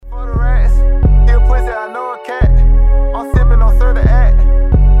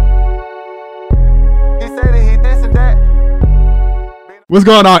What's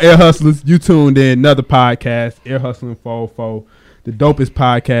going on, Air Hustlers? You tuned in another podcast, Air Hustling 404, the dopest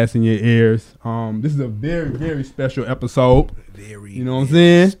podcast in your ears. This is a very, very special episode. You know what I'm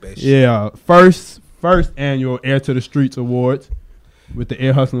saying? Special. Yeah, first annual Air To The Streetz Awards with the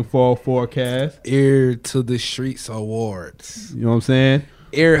Air Hustling 404 cast. Air To The Streetz Awards. You know what I'm saying?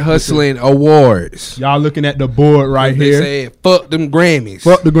 Air Hustling Awards. Y'all looking at the board right here. They said, fuck them Grammys.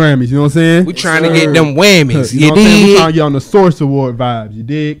 Fuck the Grammys, you know what I'm saying? We trying to get them whammies. You know what I'm saying? We trying to get on the Source Award vibes, you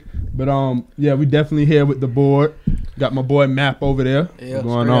dig? But yeah, we definitely here with the board. Got my boy Map over there. Yeah, what's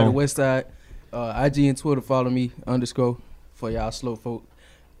going on? on the west side. IG and Twitter, follow me, _ for y'all slow folk.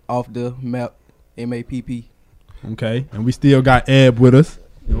 Off the map, MAPP. Okay, and we still got Eb with us.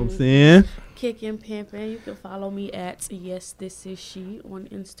 You know what I'm saying? Kicking Pimpin'. You can follow me at Yes This Is She on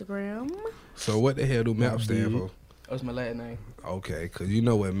Instagram. So what the hell do MAP stand for? That's my last name. Okay, because you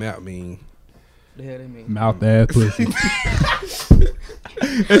know what MAP mean. The hell they mean? Mouth ass pussy.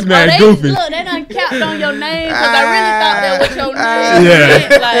 This man goofy. Look, they done capped on your name because I really thought that was your name. Yeah.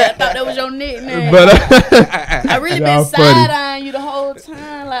 Like, I thought that was your nickname. But I really been side-eyeing you the whole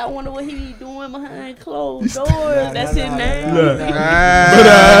time. Like, I wonder what he doing behind closed doors. That's his name. Look.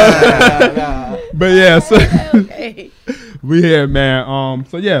 But yeah, so Okay. we here, man.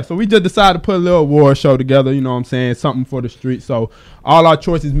 So we just decided to put a little award show together. You know what I'm saying? Something for the street. So all our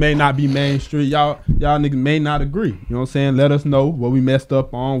choices may not be main street. Y'all niggas may not agree. You know what I'm saying? Let us know what we messed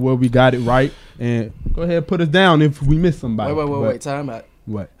up on, where we got it right, and go ahead and put us down if we miss somebody. Wait. Time out.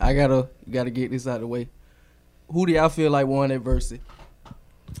 What? I gotta get this out of the way. Who do y'all feel like won that verse?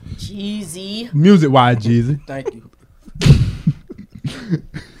 Jeezy. Music-wise, Jeezy. Thank you.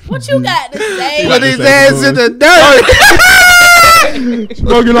 What you got to say? Put his ass in the dirt.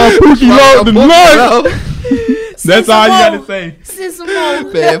 Smoking on Pookie Load the North. That's all you got to say. Send some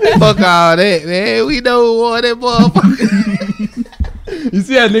more. Man, fuck all that, man. We know who won that motherfucker. You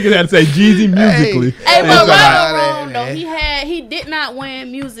see that nigga had to say Jeezy musically. Hey, but right or wrong man. though, he did not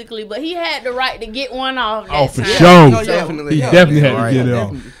win musically, but he had the right to get one off. Oh, That for time. sure. No, definitely. He Yeah, definitely yeah, had to get it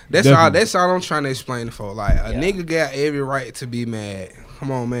off. Definitely. That's all I'm trying to explain to folks. Like, a nigga got every right to be mad.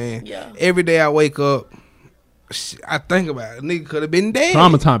 Come on, man. Yeah. Every day I wake up, I think about it. A nigga could have been dead.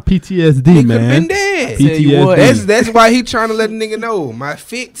 Trauma time, PTSD, He could man. have been dead. PTSD. That's why he trying to let the nigga know. My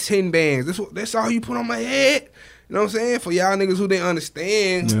fit 10 bands. That's all you put on my head. You know what I'm saying? For y'all niggas who didn't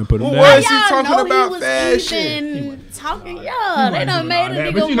understand. Yeah, put him Well, down. what is he Y'all talking know about he was fashion? even talking, they done made a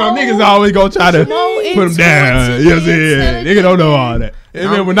nigga But you know, more- niggas always gonna try to more put him down. into You know what I'm saying? intelligent. Nigga don't know all that.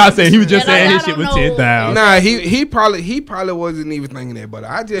 And then we're not saying he was just Yeah, saying I his shit don't with know. 10,000. Nah, he probably wasn't even thinking that, but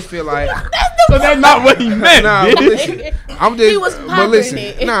I just feel like So that's not what he meant. nah, bitch. but listen, I'm just He was but popping listen,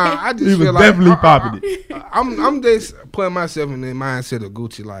 it. nah, I just He was feel like definitely popping it. I'm just putting myself in the mindset of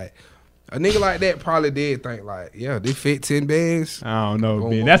Gucci. Like, a nigga like that probably did think like, yeah, they fit 10 bands. I don't know,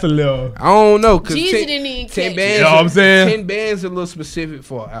 man. That's a little. I don't know, cause Jeezy 10, didn't even 10 catch bands. You know what I'm saying? 10 bands a little specific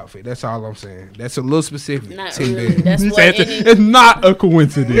for an outfit. That's all I'm saying. That's a little specific. Not 10 really. bands. That's He what said it's not a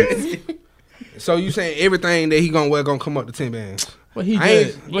coincidence. So you saying everything that he gonna wear gonna come up to 10 bands? But he I ain't-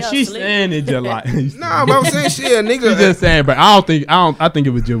 just, but Yeah, she's sleep. saying it just like. Nah, but I'm saying shit, a He's nigga. just saying, but I think it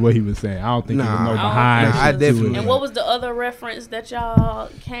was just what he was saying. I don't think it was no Nah, behind. nah, I shit to it. definitely- And what was the other reference that y'all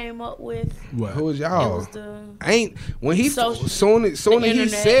came up with? What? Who was It y'all? was the I ain't when he Social- soon as he internet.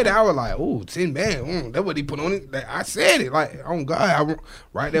 said it, I was like, "Ooh, 10 bands." That's what he put on it. Like, I said it like, "Oh God," I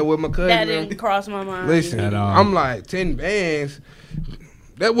right there with my cousin. that didn't cross my mind. Listen, At all. I'm like 10 bands.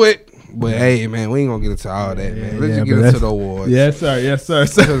 That what? But hey, man, we ain't gonna get into all that, man. Let's just get into the awards. Yes, sir. Yes, sir.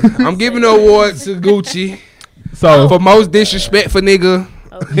 So, I'm giving the awards to Gucci so for most disrespectful nigga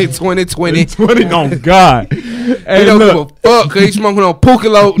Okay. in 2020. 20 on God. He Hey, don't look. give a fuck because he smoking on Pookie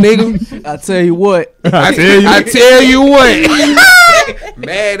Load, nigga. I tell you what. I tell you. I tell you what.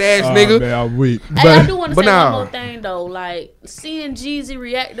 Mad ass Oh, nigga. man, I'm weak. Hey, I do But want to but say nah. one more thing though. Like seeing Jeezy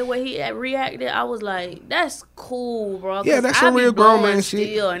react the way he had reacted, I was like, "That's cool, bro." 'Cause Yeah, that's I a be real grown blowing man shit.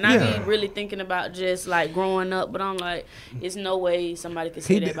 still, and I Yeah. be really thinking about just like growing up. But I'm like, it's no way somebody could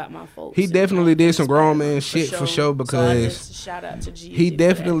say He that de- about my folks. he and, definitely like, did some grown inspire man them shit for sure So I because just shout out to Jeezy. he for that.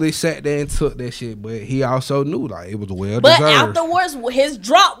 definitely sat there and took that shit, but he also knew like it was well But deserved. afterwards, his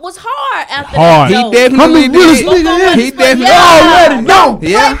drop was hard. After Hard. that, He though. definitely Come on, did. Willis, nigga, He yeah. definitely Yeah. already know.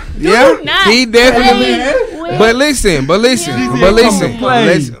 Yeah, yeah. not He definitely. play with But listen, Yeah.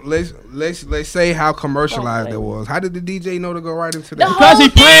 let's say how commercialized that was. How did the DJ know to go right into The that? because he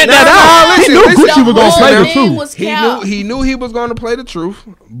whole planned thing- that out. listen, He knew listen. Gucci was gonna whole play the thing truth. was cap. He knew he was going to play the truth,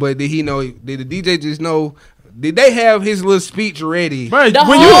 but did he know? Did the DJ just know Did they have his little speech ready? But The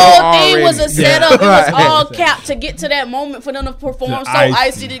when whole you thing was a setup. It was Right. all capped to get to that moment for them to perform The so icy.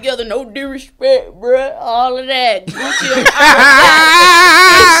 icy together. No disrespect, bruh. All of that. Gucci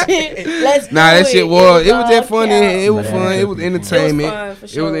and Let's do Nah, that shit was. It was all that funny. capped. It was fun. It was It was entertainment. fun for It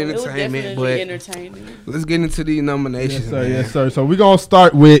sure. was It was entertainment. definitely But entertaining. let's get into these nominations. yes, sir, man. yes, sir. So we're gonna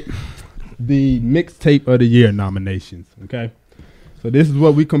start with the mixtape of the year nominations. Okay, so this is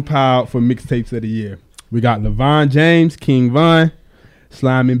what we compiled for mixtapes of the year. We got LeVon James, King Von,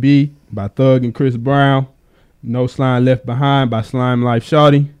 Slime and B by Thug and Chris Brown, No Slime Left Behind by Slime Life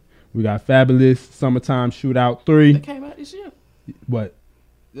Shawty. We got Fabulous, Summertime Shootout 3. That came out this year. What?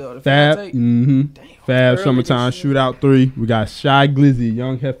 The Fab, tape. Fab, Early Summertime this year. Shootout 3. We got Shy Glizzy,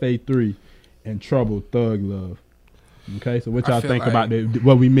 Young Hefe 3, and Trouble, Thug Love. Okay, so what I y'all feel think like- about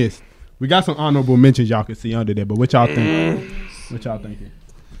what we missed? We got some honorable mentions y'all can see under there, but what y'all think? What y'all thinking?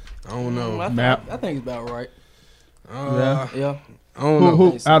 I don't know. Map. I think it's about right. Yeah. Yeah. I don't know.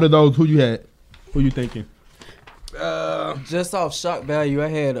 Who out of those? Who you had? Who you thinking? Just off shock value, I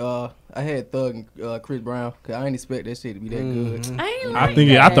had Thug and Chris Brown. Cause I ain't expect that shit to be that good. I ain't I like think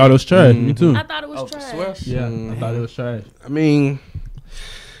that. I thought it was trash. Me too. I thought it was Oh, trash. swear? Yeah, I thought it was trash. I mean,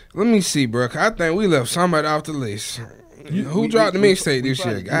 let me see, bro. 'Cause I think we left somebody off the list. Who dropped the mixtape this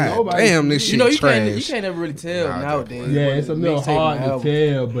year? God nobody- damn, this shit You know, you trash. can't ever really tell Nah, nowadays. Yeah, it's a little Mixtape hard and to album.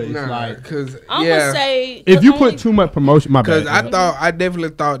 tell, but it's Nah, like cause I'm yeah, gonna say if the you only- put too much promotion, my bad. cause I definitely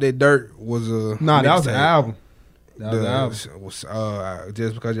thought that Dirt was a Nah, that was an mixtape. album. That was an album.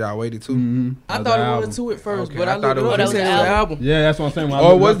 Just because y'all waited too. Mm-hmm. I thought it was two at first, Okay, but I I thought looked it it up. was It said it an was an album. album. Yeah, that's what I'm saying. When I Or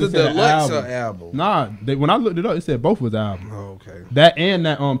looked was up, it it said the Deluxe album. album? Nah, when I looked it up, it said both was album. Oh, okay. That and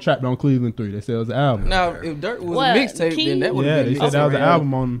that Trapped on Cleveland 3. They said it was an album. Now, if Dirt was What? a mixtape, Key? then that would Yeah, have they been said that was an mixtape.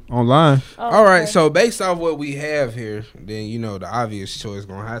 album online. Oh, All right, okay. so based off what we have here, then you know the obvious choice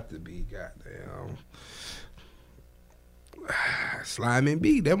gonna have to be goddamn Slime and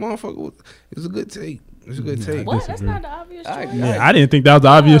B. That motherfucker was a good tape. It's a good tape. What? That's disagree. not the obvious choice. Yeah, I didn't think that was the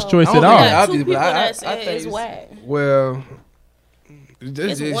obvious choice I at don't all. think got two obvious, people but I that said think it's it's- whack. Well,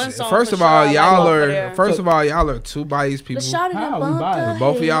 It's one song first for of all, sure, y'all like, are over there. first of all y'all are two biased people. LaShawty How? done We bumped biased. her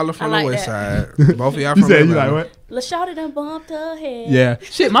Both of head. y'all are from I the like west that. side. Both of y'all You from said you like Atlanta. what? LaShawty done bumped her head. Yeah.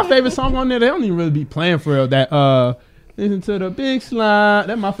 Shit, my favorite song on there, they don't even really be playing for real. That Listen to the Big Slide.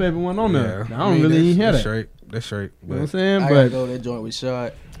 That's my favorite one on there. I don't really even hear that. Straight. That's straight. You know what I'm But saying? I gotta But go that joint with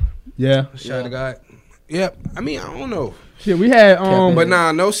Shot. yeah. shout to God. Yep. I mean, I don't know. Shit, we had But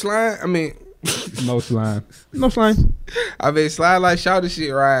nah, no slime. I mean, no slime. No slime. I mean, slide like shout the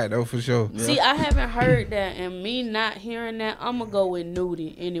shit right though for sure. Yeah. See, I haven't heard that, and me not hearing that, I'm gonna go with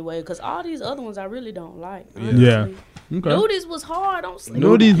Nudie anyway, because all these other ones I really don't like. Honestly. Yeah. Okay. Nudies was hard. Don't sleep.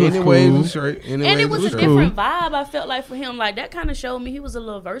 Nudies was Anyways, cool. was straight. And Anyways, it was a straight. different vibe. I felt like for him, like that kind of showed me he was a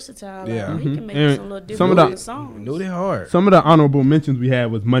little versatile. Like, Yeah. he can make And some little some of different the- songs. Knew they hard. Some of the honorable mentions we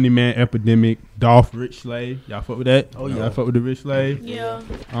had was Money Man, Epidemic, Dolph, Rich Slave. Y'all fuck with that? Oh, yeah. Y'all fuck with the Rich Slave? Yeah.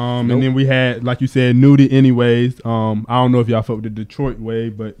 And then we had, like you said, Nudie anyways. I don't know if y'all fuck with the Detroit way,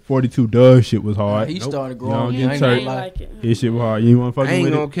 but 42 Doug shit was hard. He started No, growing. get I ain't turned. gonna ain't lie. like it. His shit was hard. You want to fuck I ain't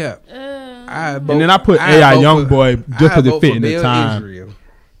with gonna it? cap. Uh, And then I put AI Youngboy just because it fit in the time. Israel.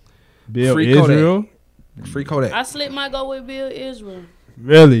 Bill Free Kodak. Israel? Free Kodak. I slipped my go with Bill Israel.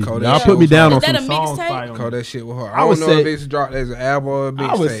 Really? Kodak Y'all shit put me was down hard. on Is some that a songs. mixtape? by him. Call that shit was hard. I I would don't know if say- it's dropped as an album or a mixtape.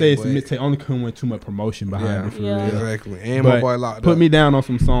 I would say it's a but- mixtape only couldn't with too much promotion behind it for Yeah. real. Exactly. And my But boy locked put up. me down on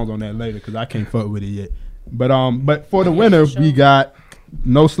some songs on that later because I can't fuck with it yet. But for the Yeah, winner, for sure. we got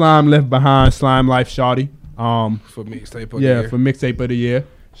No Slime Left Behind, Slime Life Shawty. for mixtape. of the Yeah, year. for mixtape of the year.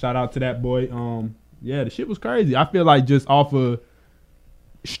 Shout out to that boy. Yeah, the shit was crazy. I feel like just off of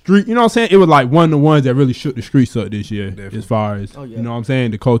street, you know what I'm saying? It was like one of the ones that really shook the streets up this year, Definitely. as far as Oh, yeah. you know what I'm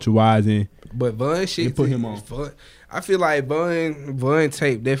saying, the culture wise and But Bun shit They put too, him on. Fun. I feel like Bun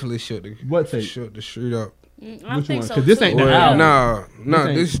tape definitely shook the What tape? shook the street up. I Which think one? so 'Cause this too. ain't the Well, album.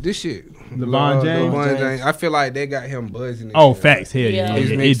 no, This this shit. LeVon James? LeVon James. I feel like they got him buzzing. this Oh, shit. facts. Hell yeah, Yeah. yeah,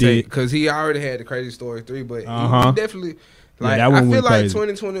 His it mixtape did. because he already had the Crazy Story 3, but Uh-huh. he definitely like. that I one feel went like crazy.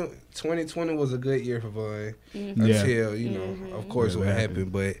 2020 was a good year for Vaughn Yeah. until you know, of course, Yeah, what what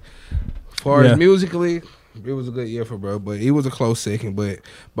happened. But as far Yeah. as musically, it was a good year for bro. But he was a close second. But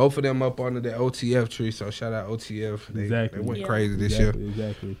both of them up under the OTF tree. So shout out OTF. They Exactly. went Yeah. crazy this year.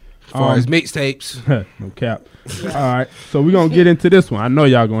 Exactly. As far as mixtapes, no cap. All right, so we're gonna get into this one. I know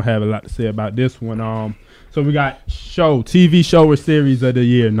y'all gonna have a lot to say about this one. So we got TV show or series of the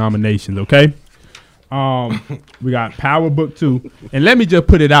year nominations. Okay. We got Power Book 2, and let me just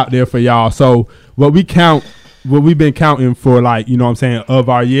put it out there for y'all. So what we've been counting for, like, you know what I'm saying, of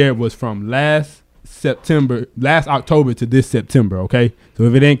our year was from last October to this September. Okay, so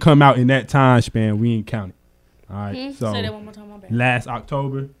if it ain't come out in that time span, we ain't counting. All right. So say that one more time. My bad. last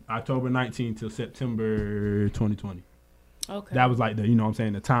October 19th till September 2020. Okay. That was like the, you know what I'm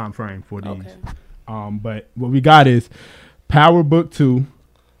saying, the time frame for these. Okay. But what we got is Power Book 2,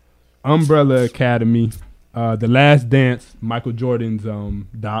 Umbrella Academy, The Last Dance, Michael Jordan's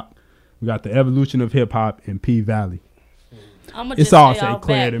doc. We got The Evolution of Hip Hop and P Valley. I'm It's all say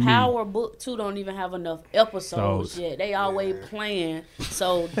clear to me. Power Book 2 don't even have enough episodes yet. They always playing.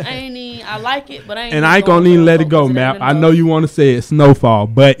 So I like it, but I ain't gonna even let it go, Map. I know you want to say it's Snowfall,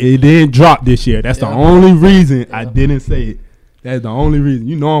 but it didn't drop this year. That's the only reason I didn't say it. That's the only reason.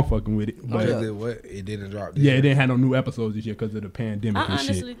 You know I'm fucking with it. But it didn't drop this year. It didn't have no new episodes this year because of the pandemic and shit.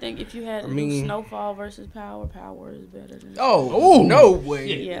 I honestly think if you had Snowfall versus Power is better than no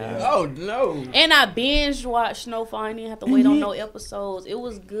way. Yeah. Oh, no. And I binge watched Snowfall. I didn't have to wait on no episodes. It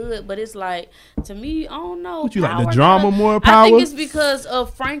was good, but it's like, to me, I don't know. What you like, the drama more Power? I think it's because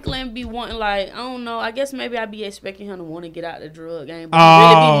of Franklin be wanting, like, I don't know. I guess maybe I be expecting him to want to get out the drug game. But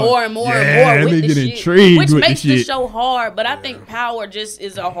really be more and more and more with the shit. Intrigued which with makes the the show hard, but I think Power just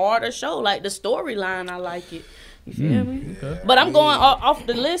is a harder show. Like the storyline, I like it. You feel me? Okay. But I'm going off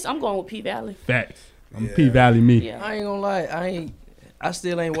the list. I'm going with P Valley. Facts. I'm P Valley me. Yeah. I ain't gonna lie. I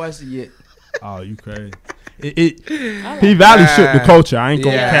still ain't watched it yet. Oh, you crazy. P Valley shook the culture. I ain't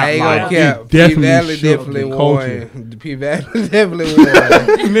gonna cap. P Valley definitely won. P Valley definitely won.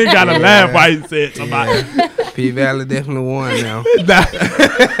 Nigga gotta laugh while he said somebody. P Valley definitely won now.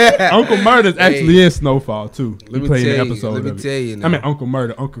 Uncle Murder's actually in Snowfall too. Let me tell you now. I mean Uncle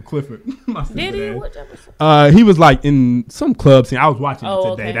Murder, Uncle Clifford. Did he? Which episode? He was like in some club scene. I was watching it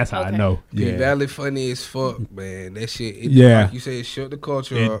today. Okay, That's how I know. P Valley funny as fuck, man. That shit. Like you said, it shook the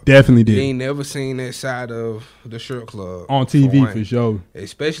culture up. It definitely did. You ain't never seen that side of the strip club on TV for sure.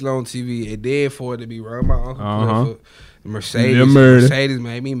 Especially on TV. It did for it to be run by Uncle Clifford. Mercedes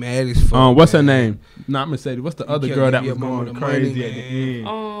made me mad as fuck. What's her name? Not Mercedes. What's the other girl that was going crazy at the end?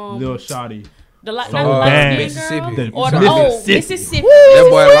 Lil Shawty. The Mississippi. Or Mississippi. That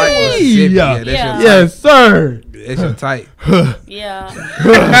boy like Mississippi. Yes, sir. That's your type. Yeah.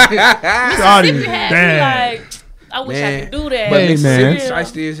 Shawty bad. Like, I wish I could do that. But hey, man,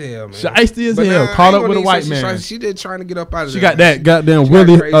 shiesty as hell, man. Shiesty as hell. Caught up with a white man. She did trying to get up out of there. She got that goddamn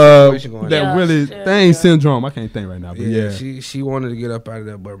Willie, Willie thing syndrome. I can't think right now, but yeah. She wanted to get up out of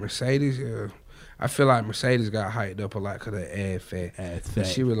there, but Mercedes, I feel like Mercedes got hyped up a lot because of ass fat.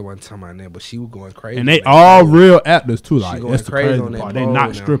 She really wasn't talking about that, but she was going crazy. And they all real actors too. Like that's the crazy on part. They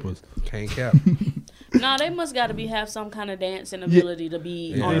not strippers. Can't cap. No, they must got to have some kind of dancing ability to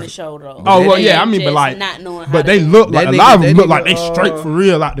be on the show though. Oh well, yeah. I mean, but like, not knowing but they look like a lot of them look like they straight for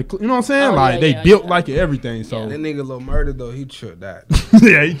real. Like the, you know what I'm saying? Like they built like everything. So that nigga Lil Murder though, he tripped out.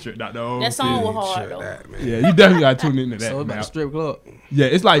 Yeah, he tripped out the whole. That song was hard though. Yeah, you definitely got to tune into that. So about strip club. Yeah,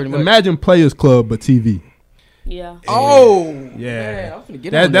 it's like imagine Players Club but TV. Yeah. Oh. Yeah. Man, I'm finna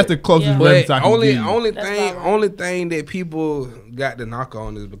get that's the closest reference I can give. Only thing that people got to knock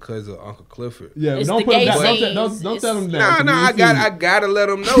on is because of Uncle Clifford. Yeah, it's don't put them down. Don't tell them that. No, I gotta let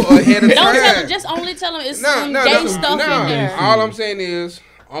them know ahead of time. Don't tell them. Just only tell them it's some gay stuff in there. All I'm saying is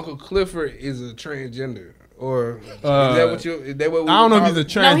Uncle Clifford is a transgender. Or is that what you? Is that what we I don't know if he's a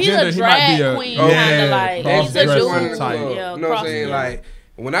transgender. No, he's a drag queen, kind of like. He's a dude type. You know what I'm saying? Like.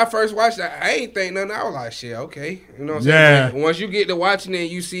 When I first watched it, I ain't think nothing. I was like, shit, okay. You know what I'm saying? Like, once you get to watching it,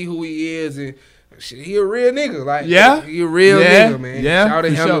 you see who he is, and shit, he a real nigga. Like, he a real nigga, man. Yeah,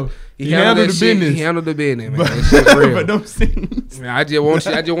 for sure. He handled the business. He handled the business, man. That shit real. But them scenes. Man, I just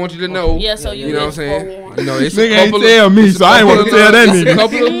want you to know. Yeah, so you know what I'm saying? You know, it's nigga ain't tell me, so I ain't want to tell that nigga.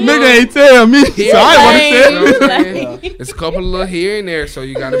 Nigga ain't tell me, so I ain't want to tell you. It's a couple of little here and there, so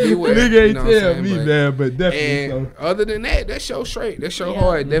you gotta be aware. Nigga ain't tell me, man, but definitely. And other than that show straight. That show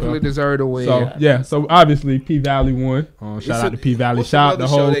hard. Definitely deserved a win. So so obviously P Valley won. Shout out to P Valley. Shout out the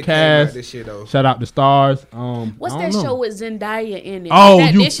whole cast. Shout out the stars. What's that show with Zendaya in it? Oh,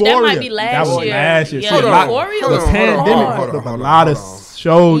 Euphoria. That might be last year. Yeah, Euphoria was pandemic. A lot of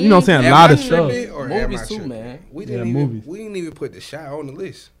shows. You know what I'm saying? A lot of shows. Movies too, man. We didn't even put The Chi on the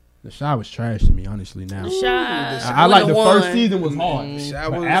list. The Chi was trash to me, honestly. Now I like the first season was hard.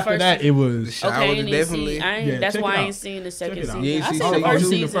 But after that, it was. The Chi was definitely. That's why I ain't seen the second season. You ain't I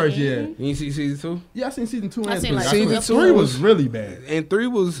seen the first season. You ain't see season 2? Yeah, I seen season 2. Season 3 was really bad, and 3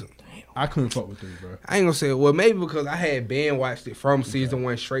 was. I couldn't fuck with 3, bro. I ain't gonna say maybe because I had watched it from season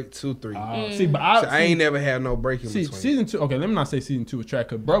 1 straight to 3. See, but I ain't never had no break in between. Season 2. Okay, let me not say season 2 was trash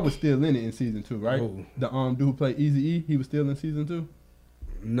because bro was still in it in season 2, right? Ooh. The dude who played Eazy-E, he was still in season 2.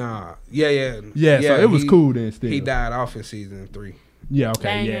 Nah, yeah. So it was cool then. Still, he died off in season 3. Yeah,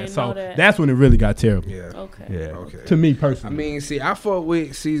 okay, yeah. So that's when it really got terrible. Yeah. Okay. Yeah. Okay. To me personally. I mean, see, I fought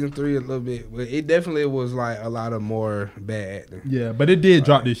with season 3 a little bit, but it definitely was like a lot of more bad acting. Yeah, but it did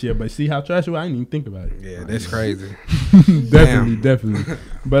drop this year. But see how trash it was? I didn't even think about it. Yeah, that's crazy. Definitely.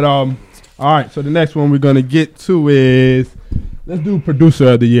 But all right. So the next one we're gonna get to is let's do producer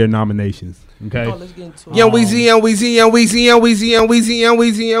of the year nominations. Okay. Let's get into Young Weezy.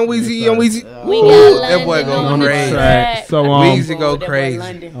 That boy go crazy. So Weezy go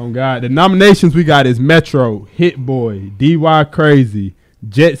crazy. Oh God, the nominations we got is Metro, Hit Boy, DY Crazy,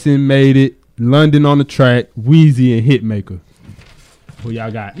 Jetson Made It, London on the Track, Weezy, and Hitmaker. Who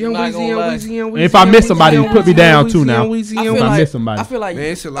y'all got? Young Weezy. If I miss somebody, put me down too now. I feel like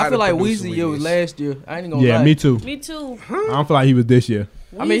Weezy year was last year. I ain't gonna lie. Yeah, me too. Me too. I don't feel like he was this year.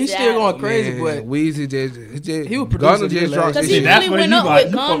 I mean, he's still going crazy, but Weezy he was producing just dropped this he shit. really went up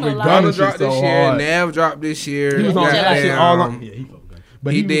with Gunna. Gunna dropped this year. Nav dropped this year. He was on that shit all on. Yeah,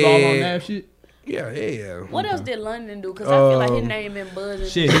 but he was all on that shit. Yeah. What else did London do? Because I feel like his name been buzzing.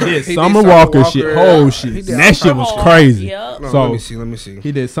 Shit, he did Summer Walker shit, whole shit. That shit was crazy. Yep. So let me see.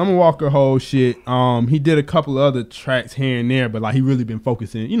 He did Summer Walker whole shit. He did a couple of other tracks here and there, but like he really been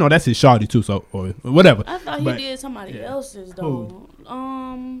focusing. You know, that's his shawty too. So or whatever. I thought he did somebody else's though.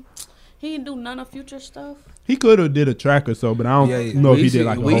 He didn't do none of Future stuff. He could have did a track or so, but I don't know if he did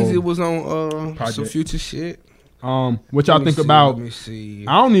like a Weezy whole was on some Future shit. What y'all think about? Let me see.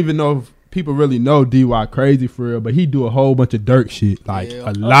 I don't even know if people really know DY Crazy for real, but he do a whole bunch of Dirk shit, like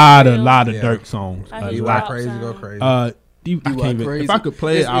a lot of Dirk songs. DY Crazy go crazy. I can't even, if I could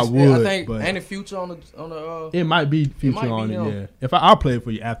play it, I would. I think but ain't it Future on the it might be Future on it. Yeah, if I'll play it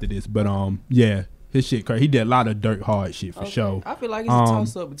for you after this, but yeah. His shit crazy. He did a lot of Dirk hard shit for sure. I feel like it's a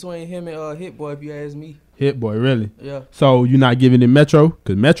toss up between him and Hit Boy, if you ask me. Hit Boy, really? Yeah. So you're not giving it Metro?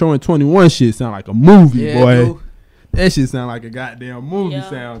 Because Metro and 21 shit sound like a movie, boy. Dude. That shit sound like a goddamn movie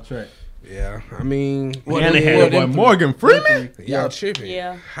soundtrack. Yeah, I mean, and they had boy Morgan Freeman. Y'all tripping?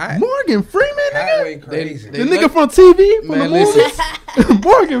 Yeah. Hot. Morgan Freeman, nigga. Went crazy. The nigga from TV, from the movies.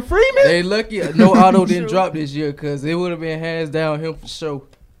 Morgan Freeman. They lucky no auto didn't drop this year because it would have been hands down him for sure.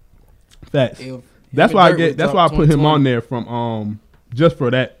 Facts. That's why I put him on there from just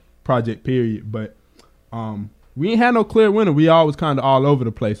for that project period. But we ain't had no clear winner. We always kind of all over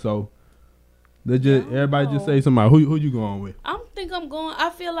the place. So everybody just say somebody. Who you going with? I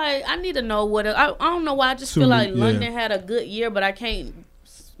feel like I need to know what I don't know why I just feel like London had a good year, but I can't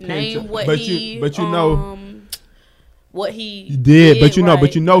name what he what he did, but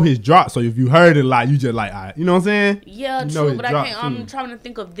you know his drop. So if you heard it a lot, you just like, all right, you know what I'm saying? Yeah, true. But I can't. I'm trying to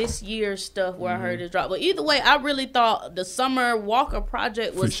think of this year's stuff where I heard his drop. But either way, I really thought the Summer Walker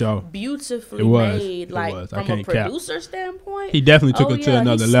project was beautifully made. Like from a producer standpoint, he definitely took it to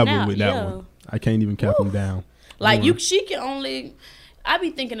another level with that one. I can't even cap him down. Like she can only. I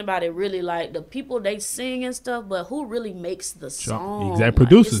be thinking about it really like the people they sing and stuff, but who really makes the song? Exact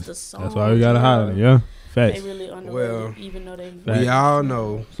producers. That's why we gotta highlight. Yeah. Facts. They really underrated, even though they. We all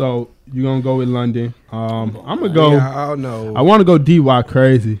know. So you gonna go with London? I'm gonna go. We all know. I want to go DY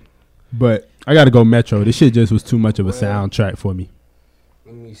Crazy, but I gotta go Metro. This shit just was too much of a soundtrack for me.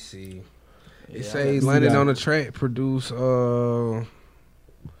 Let me see. It say London on the Track produced some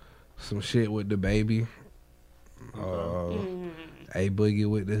shit with the baby. A Boogie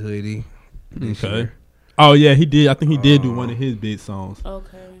with the Hoodie. Okay. Oh yeah, he did. I think he did do one of his big songs.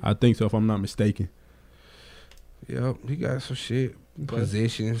 Okay. I think so, if I'm not mistaken. Yep, he got some shit.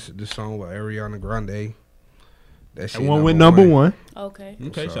 Positions, the song with Ariana Grande. That shit one went number one. Okay.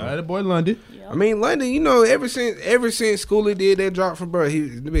 Shout out to boy London. Yep. I mean London, you know, ever since Schoolie did that drop for bro,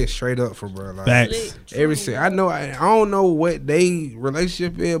 he been straight up for bro. Like, facts. Ever since I don't know what they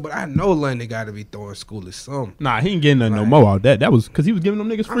relationship is, but I know London got to be throwing Schoolie some. Nah, he ain't getting nothing no more out that was because he was giving them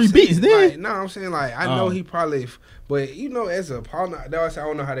niggas free beats then. I'm saying like I know he probably, but you know as a partner, that's why I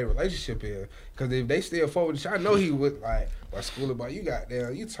don't know how their relationship is. Because if they still forward, I know he would like. By Schoolie, but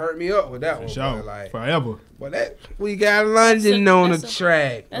you turned me up with that one. Sure. Boy, like forever. But that we got London on the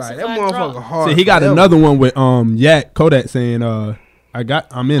track. Like that motherfucker hard. See, he got another one with Yak Kodak saying I'm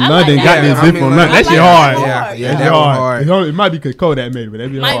in London, got this zip from London. That shit hard. Yeah, that hard. It might be because Kodak made it, but that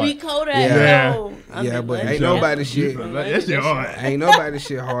be hard. Might be Kodak. Yeah, but ain't nobody shit. That shit hard. Ain't nobody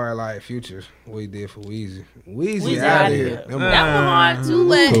shit hard like Future. What he did for Weezy. Weezy out here. That one hard too.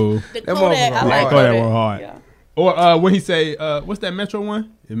 But the Kodak, I like Kodak one hard. Or when he say, what's that Metro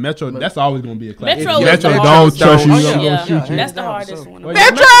one? Metro, that's always gonna be a classic. Metro don't trust you. Yeah, that's the hardest one.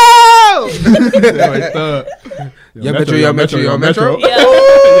 Metro! Metro. Metro. Yeah.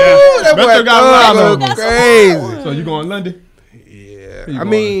 That Metro got a lot of crazy. So you going London? Yeah. I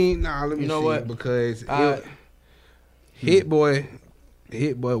mean, let me see. Because Hit Boy,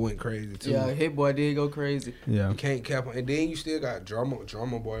 Hit Boy went crazy too. Yeah, Hit Boy did go crazy. Yeah. You can't cap him. And then you still got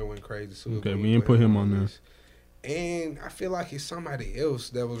Drummer Boy went crazy too. Okay, we didn't put him on there. And I feel like it's somebody else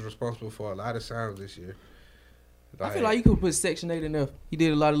that was responsible for a lot of sounds this year. I feel like you could put Section 8 in there. He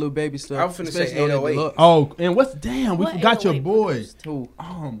did a lot of little baby stuff. I was finna say 808. Oh, and we forgot your boy. Who?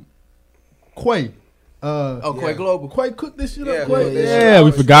 Quay. Quay Global. Quay cooked this shit up. Yeah,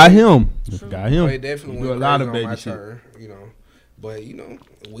 we forgot him. Quay definitely went a lot of on my baby shit. turn, But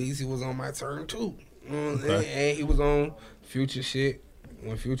Weezy was on my turn too. And he was on Future shit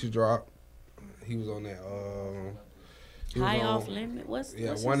when Future dropped. He was on that. High Off Limit. What's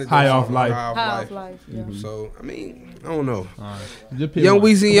High Off Life. High Off Life. Yeah. So I mean, I don't know. Right. Young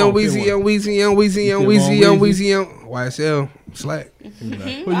Weezy, YSL Slack. Who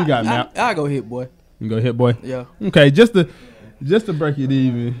you got, Matt? I go Hit Boy. You go Hit Boy. Yeah. Okay, just to break it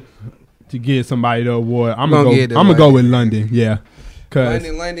even, to give somebody the award, I'm gonna go with London. Yeah.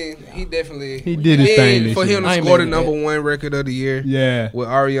 London, he did his thing for him to score the #1 record of the year. Yeah, with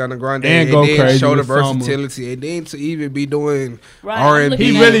Ariana Grande and go then crazy show the with versatility, and then to even be doing R&B.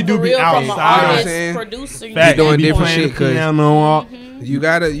 He really do be outside. Producer, doing different shit. Piano. You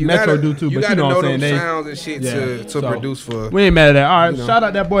gotta do too, you but gotta know them they sounds and shit to produce for. We ain't mad at that. All right, shout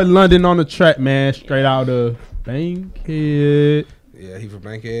out that boy London on the track, man. Straight out of Bankhead. Yeah, he from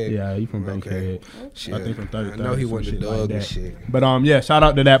Bankhead. Yeah, he from Bankhead. Shit. I think from 30. I know he went to Doug and shit. But yeah, shout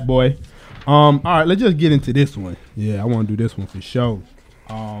out to that boy. All right, let's just get into this one. Yeah, I want to do this one for sure.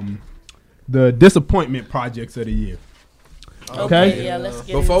 The disappointment projects of the year. Okay. Yeah, let's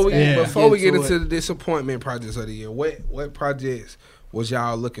get before we get into into the disappointment projects of the year, what projects was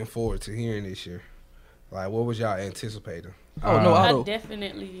y'all looking forward to hearing this year? Like, what was y'all anticipating? No Auto. I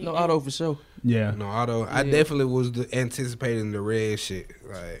definitely No Auto for sure. Yeah. No Auto. I definitely was anticipating the red shit.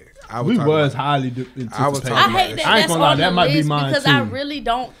 Like I was highly anticipating. I hate that. I ain't gonna lie, that might be mine because too. I really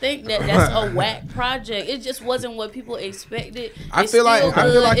don't think that's a whack project. It just wasn't what people expected. I feel like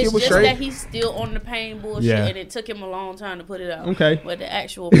it was straight. That he's still on the pain bullshit, and it took him a long time to put it out. Okay. But the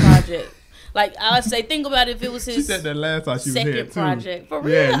actual project. Like I would say, think about it if it was his she said that last time she was here second too. project. For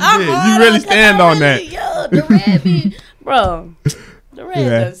real, yeah, you really stand on that. Yeah, the red be, bro. The red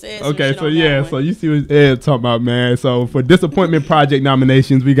done said some okay, shit so on so you see what Ed talking about, man. So for disappointment project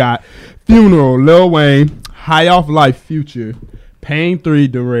nominations, we got Funeral, Lil Wayne, High Off Life, Future, Pain 3,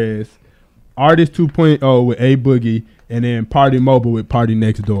 Derez, Artist 2.0 with A Boogie, and then Party Mobile with Party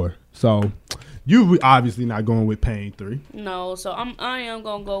Next Door. So you obviously not going with Pain 3. No, so I am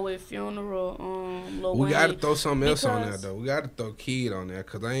gonna go with Funeral. Lil we Wayne gotta throw something else on there though. We gotta throw Kid on there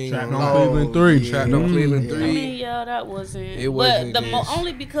because I ain't Trapped gonna on Cleveland 3. Trapped on Cleveland 3. I mean, yeah, that wasn't. It wasn't. But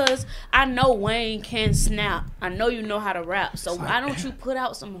only because I know Wayne can snap. I know you know how to rap. So why don't you put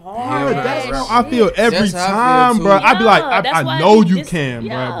out some hard? That's how I feel every time, bro. I be like, I know you can,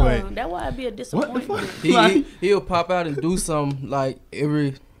 bro. But that's why I'd be a disappointment. He'll pop out and do something like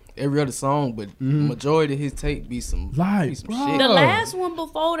every other song, but majority of his tape be some shit. The last one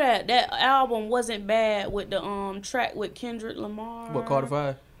before that album wasn't bad with the track with Kendrick Lamar. What, Carter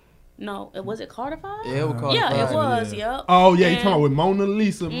 5? No, was it Carter 5? Yeah, it was Carter 5. Yeah, it was. Yep. Oh yeah, you talking about with Mona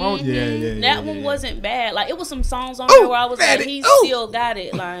Lisa? That one wasn't bad. Like it was some songs on there where I was like, he still got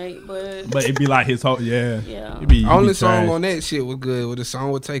it. Like, but it'd be like his whole Only song on that shit was good. With the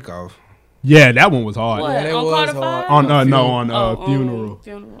song with Takeoff. Yeah, that one was hard. What, yeah, on Carter 5? On Funeral.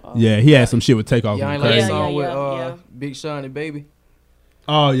 Yeah, he had some shit with Takeoff. Yeah, I ain't like that song with Big Sean and Baby.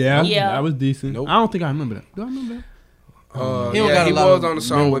 Oh yeah, that was decent. Nope. I don't think I remember that. Do I remember that? He was on the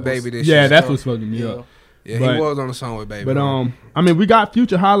song with Baby this year. Yeah, that's what's fucking me up. Yeah, he was on the song with Baby. But I mean, we got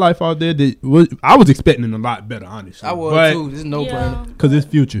Future High Life out there. I was expecting a lot better, honestly. I was too. This is no brainer because it's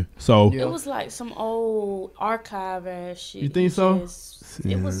Future. So it was like some old archive ass shit. You think so?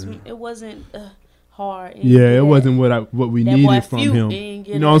 It wasn't hard. Yeah, it wasn't what we needed from him.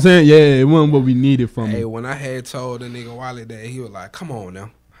 You know what I'm saying? Yeah, it wasn't what we needed from him. Hey, when I had told the nigga Wally that, he was like, "Come on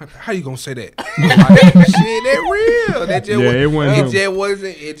now, how you gonna say that?" Like, shit, that real. That just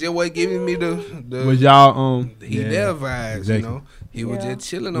it just wasn't giving me the was y'all their vibes. Exactly. You know, he was just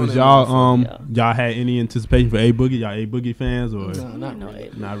chilling on. Was y'all y'all had any anticipation for A Boogie? Y'all A Boogie fans or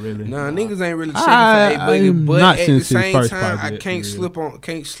not really? Nah, niggas ain't really checking for A Boogie, but at the same time, I can't sleep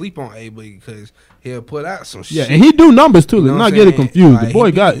on A Boogie because he'll put out some shit. Yeah, and he do numbers too. Let's not get it confused. Like, the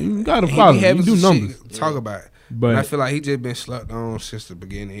boy got to follow. He do numbers. Talk about it. But I feel like he just been slept on since the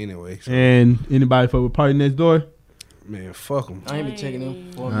beginning anyway. So. And anybody fuck with Party Next Door? Man, fuck him. I ain't been checking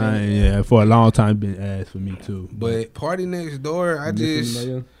him for a minute. Yeah, for a long time been asked for me too. But Party Next Door, I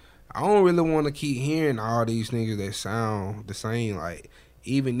don't really want to keep hearing all these niggas that sound the same. Like,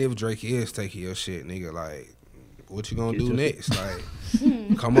 even if Drake is taking your shit, nigga, like, what you gonna do next? Like,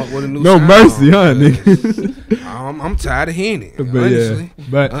 come up with a new No sound, mercy, huh, nigga? I'm tired of hearing it, But honestly. yeah,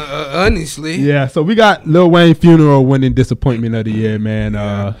 but honestly, yeah. So we got Lil Wayne funeral winning disappointment of the year, man.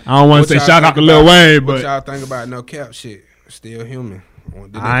 I don't want to say shout out to Lil Wayne, but what y'all think about No Cap shit? Still human.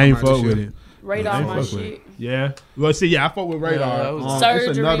 I ain't fuck with it. Radar my shit. Yeah. Well, see, I fuck with Radar.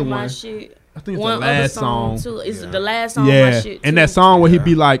 Surgery my shit. I think it's the last song too. It's the last song. My shit too. And that song where he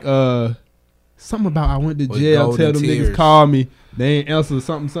be like, something about I went to jail. Tell them niggas call me. They ain't answer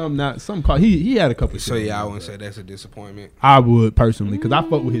something. Not some call. He had a couple. So yeah, I wouldn't say that's a disappointment. I would personally, because I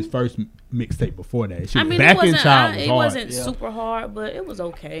fucked with his first mixtape before that. Shit, I mean, Back in Child was it hard. wasn't super hard, but it was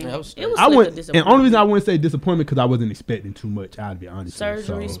okay. Yeah, it was I wouldn't, and the only reason I wouldn't say disappointment because I wasn't expecting too much. I'd be honest.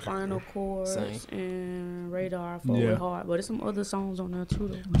 Surgery, Spinal Cord, and Radar. I fuck with hard, but there's some other songs on there too.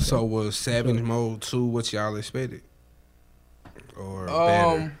 Though. So was Savage Mode 2 what y'all expected, or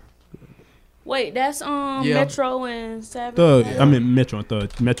better? Wait, that's Metro and Savage. Thug. I mean Metro and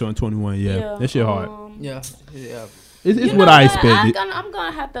Thug. Metro and 21. Yeah. That shit hard. Yeah. It's what I expected. I'm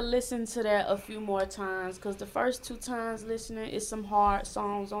gonna have to listen to that a few more times because the first 2 times listening, it's some hard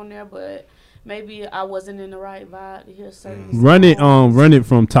songs on there, but maybe I wasn't in the right vibe to hear certain. Run it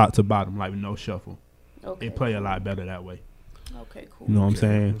from top to bottom, like no shuffle. Okay. It play a lot better that way. Okay, cool. You know what I'm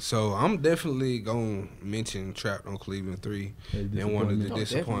saying? So I'm definitely gonna mention Trapped on Cleveland 3 and one of the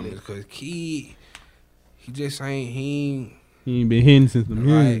disappointments because he just ain't. He ain't been hitting since the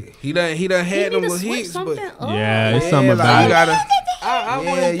beginning. He done had them little hits, but it's something about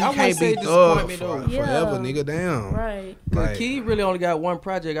it. You can't be Thug forever, nigga. Damn. Right. Like, Key really only got one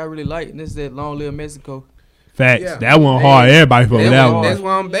project I really like, and this is that Long Live Mexico. Facts. Yeah. That one hard. Everybody fuck with that one. That's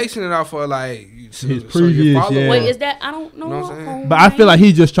why I'm basing it off of like his previous. Wait, is that I don't know. What I'm saying? But I feel like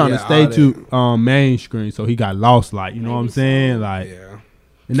he's just trying to stay to mainstream, so he got lost. Like you know what I'm saying? Like,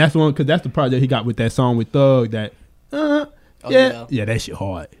 and that's one because that's the project he got with that song with Thug. That that shit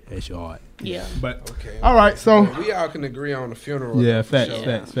hard. Yeah. But all right, so we all can agree on the funeral. Yeah, facts.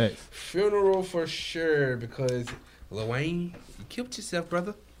 Funeral for sure because Lil Wayne, you killed yourself,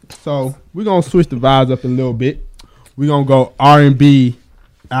 brother. So we're gonna switch the vibes up a little bit. We're gonna go R&B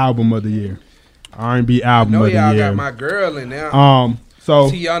album of the year. R&B album of the year. I know y'all got my girl in there. So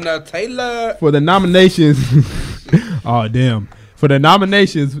Tiana Taylor for the nominations. Oh damn! For the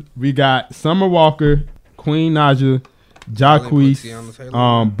nominations, we got Summer Walker, Queen Naja,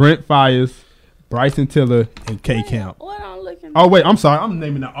 Jacquees, Brent Fires, Bryson Tiller, and K Camp. Oh wait, I'm sorry. I'm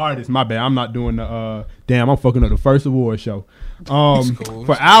naming the artist. My bad. I'm not doing the. Damn, I'm fucking up the first award show. Cool.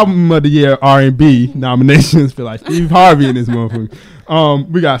 For album of the year R&B nominations, feel like Steve Harvey in this motherfucker.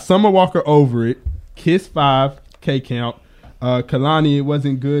 We got Summer Walker, Over It, Kiss 5, K Count, Kalani, It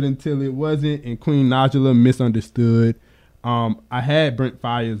Wasn't Good Until It Wasn't, and Queen Najla, Misunderstood. I had Brent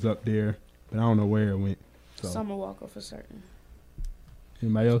Fires up there, but I don't know where it went. So. Summer Walker for certain.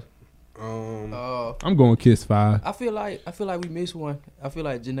 Anybody else? I'm going Kiss 5. I feel like we missed one. I feel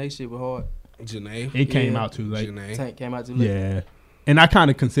like Janae shit was hard. Janae. It came out too late. Tank came out too late. Yeah. And I kind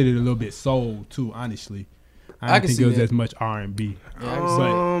of considered it a little bit soul too, honestly. I didn't think it was as much R&B.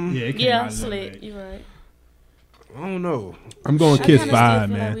 It came out slick. You're right. I don't know. I'm going Kiss 5,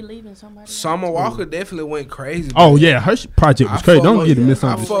 man. Like Summer Walker definitely went crazy. Oh yeah, her project was crazy. Don't get it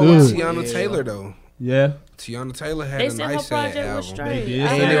misunderstood. I fuck with Tiana Taylor though. Yeah. Tiana Taylor had a nice album. They did.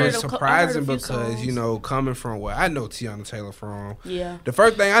 And it was surprising because, you know, coming from where I know Tiana Taylor from. Yeah. The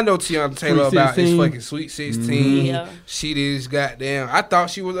first thing I know Tiana Taylor about is fucking Sweet 16. Mm-hmm. Yeah. She just goddamn. I thought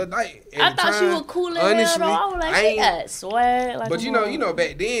she was a dyke. I thought she was cool as hell though. I was like, she got swag. Like, but you know,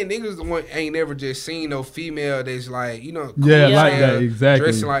 back then niggas ain't never just seen no female that's like, you know, cool like that, exactly.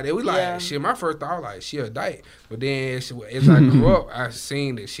 Dressing like that. We like shit. My first thought like she a dyke. But then as I grew up, I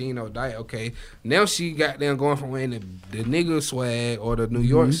seen that she ain't no dyke. Okay. Now she got them going from wearing the nigga swag or the New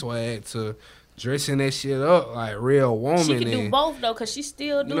York swag to dressing that shit up like real woman. She can do both though, cause she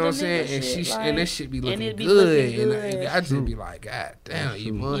still do. You know what I'm saying? And shit, and that shit be looking good. And I just be like, God damn,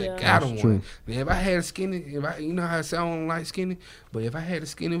 you got him one. Man, if I had a skinny, you know how I say I don't like skinny, but if I had a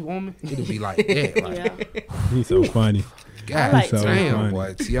skinny woman, it'd be like that. Like, he's so funny. God like damn,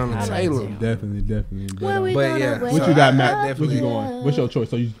 boy, Tiana Taylor. Definitely. But yeah, what you got, Matt? What you going? What's your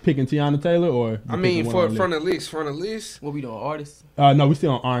choice? So you picking Tiana Taylor or? I mean, from the list. What we doing, artists? No, we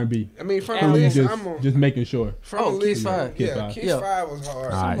still on R&B. I mean, from the list, just making sure. From the list, Kiss 5. Kiss 5 was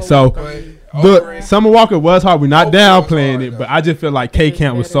hard. All right, so the Summer Walker was hard. We're not downplaying it, but I just feel like K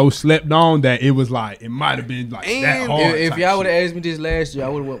Camp was so slept on that it was like it might have been like that hard. If y'all would have asked me this last year, I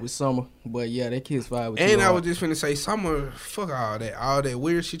would have went with Summer. But yeah, that Kiss 5 was and I was just finna say Summer fuck all that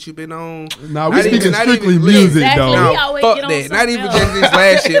weird shit you been on. Nah, we speaking strictly music though. No, fuck that. Not even just this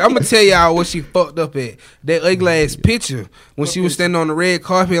last shit. I'm gonna tell y'all what she fucked up at. That ugly ass picture when she was standing on the red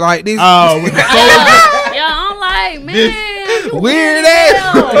carpet like this. Oh, with the yeah, I'm like, man. Weird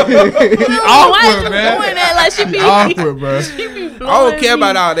ass. Awkward, man. Doing that like she be awkward, bro. I don't care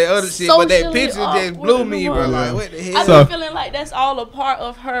about all that other shit, but that picture just blew me, bro. Like, what the hell? I be feeling like that's all a part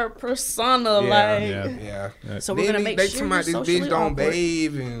of her persona. Yeah. So we're gonna make sure this bitch don't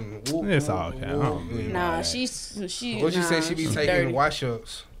bathe and it's all okay. Nah, she. What she say? She be taking wash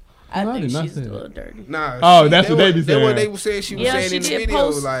ups. I think she's a little dirty. Nah. That's what they be saying. That's what they were saying. She was saying in the video,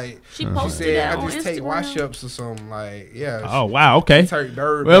 like she posted that on I just Instagram. take wash ups or something. Like, yeah. Oh wow, okay.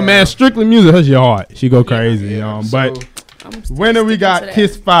 Well, man, strictly music hurts your heart. She go crazy, but. Winner, we got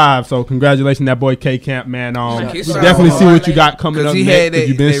Kiss 5, so congratulations, that boy K Camp, man. We definitely see what you got coming up next because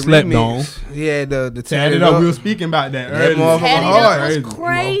you've been slept on. He had the Tad It Up. We were speaking about that earlier. That motherfucker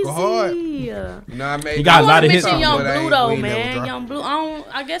crazy. He got a lot of hits. Young Blue though, man. Young Blue.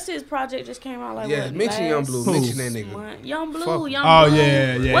 I guess his project just came out like what? Mention Young Blue. Mention that nigga. Young Blue. Oh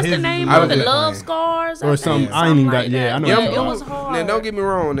yeah. What's the name of the Love Scars or something? I ain't even got. Yeah, I know. Young Blue was hard. Now don't get me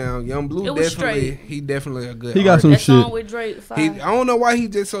wrong. Now Young Blue definitely. He definitely a good. He got some shit. I don't know why he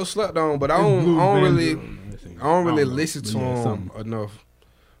just so slept on, but I don't really listen to him enough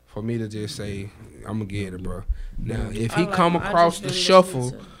for me to just say I'm gonna get it, bro. Now if he come across the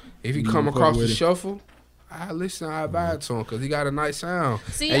shuffle, I listen, I vibe to him because he got a nice sound.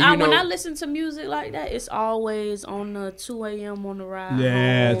 See, when I listen to music like that, it's always on the 2 a.m. on the ride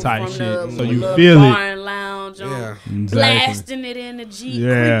home type from shit. The, so you feel bar it. And lounge on, exactly. Blasting it in the Jeep,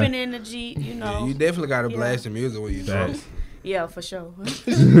 creeping in the Jeep, you know. Yeah, you definitely got to blast the music when you drunk. Yeah, for sure.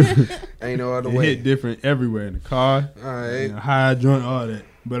 Ain't no other way. Hit different everywhere in the car, all right. High joint, all that.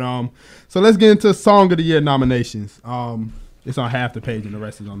 But so let's get into Song of the Year nominations. It's on half the page and the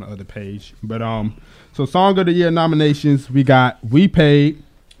rest is on the other page. But so Song of the Year nominations, we got We Paid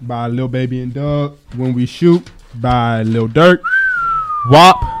by Lil Baby and Doug, When We Shoot by Lil Durk,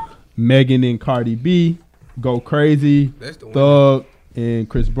 WAP, Megan and Cardi B, Go Crazy, Thug and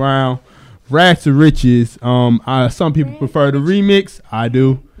Chris Brown, Rags to Riches. Some people prefer the remix. I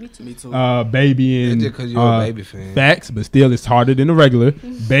do. Me too. Baby and just because you're a Baby fan. Facts, but still it's harder than the regular.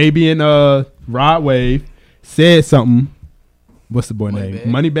 Baby and Rod Wave, Said Something. What's the boy name?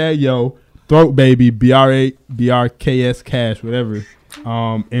 Moneybag Yo, Throat Baby, BRKS Cash, whatever.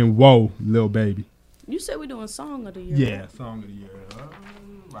 And Whoa, Lil Baby. You said we're doing Song of the Year. Yeah, Song of the Year.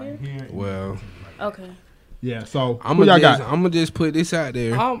 Right here. Well. Okay. Yeah, so I'm gonna just put this out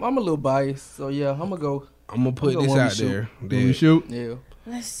there. I'm a little biased, so yeah, I'm gonna put this out there. When We Shoot? Yeah.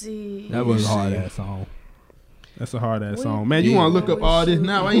 Let's see. That was a hard ass song. That's a hard ass song. Man, you want to look up all this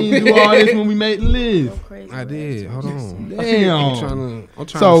now? Why you didn't do all this when we made the list? I did. Hold on. Damn. I'm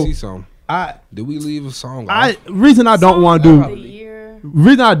trying to see something. Did we leave a song off? Reason I don't want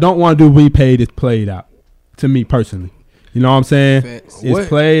to do We Paid is Played Out. To me personally. You know what I'm saying? It's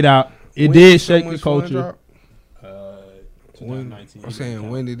played out. It did shake the culture. 2019. I'm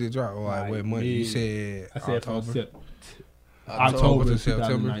saying, when did it drop? Like what month? You said I said October to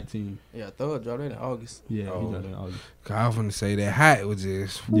September. 2019. Yeah, Thug dropped it in August. Yeah, he dropped it in August. Cause I was gonna say that Hot was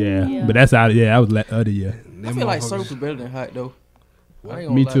just but that's out. Yeah, that was other year. I feel like Surf was better than Hot though.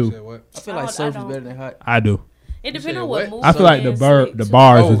 Me too. I feel like Surf is better than Hot. I do. It depends on what movie. I feel like the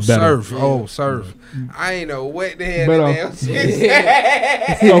bars was better. Surf. I ain't know what the hell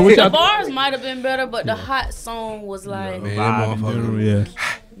the bars might have been better, but the Hot song was like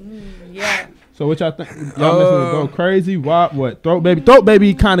yeah. So what y'all think? Y'all messing with Go Crazy? What? Throat Baby? Throat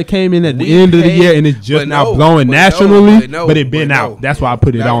Baby kind of came in at the end of the year and it's just now blowing nationally, but it been out. That's why I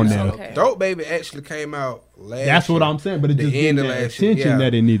put it on there. Okay. Throat Baby actually came out last That's what I'm saying, but it just didn't get the attention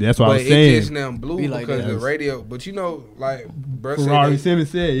that it needed. That's what I'm saying. But it just now blew because of the radio. But you know, like Ferrari Simmons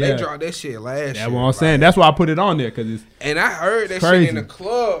said, they dropped that shit last year. That's what I'm saying. That's why I put it on there because it's and I heard that shit in the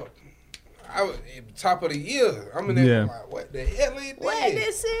club. I was at the top of the year. I'm in there like, what the hell is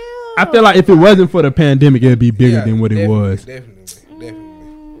this? I feel like if it wasn't for the pandemic, it'd be bigger than what it was.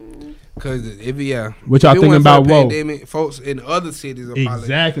 Definitely. Because what y'all thinking about Whoa? Pandemic, folks in other cities are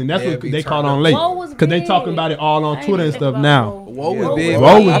exactly. That's what they caught on late because they talking about it all on Twitter and stuff now. Whoa was big.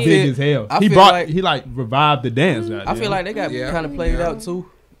 Whoa was big as hell. He revived the dance. I feel like they got kind of played out too.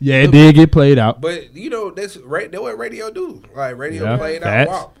 Yeah, it did get played out. But you know that's what radio do. Like radio played out.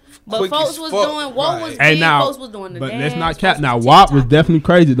 WAP. But folks was doing what was big. Folks was doing the dance. But let's not cap. Now WAP was definitely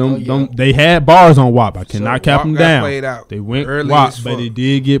crazy. They had bars on WAP. I cannot cap them down. They went WAP, but it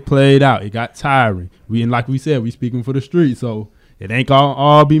did get played out. It got tiring. Like we said, we speaking for the street, so it ain't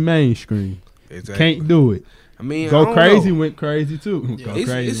all be mainstream. Exactly. Can't do it. I mean, Go Crazy went crazy too. Yeah.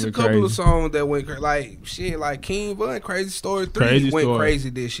 It's a couple of songs that went like shit, like King Von, Crazy Story 3 went crazy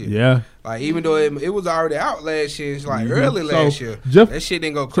this year. Yeah. Like even though it was already out last year, it's like early last year. That shit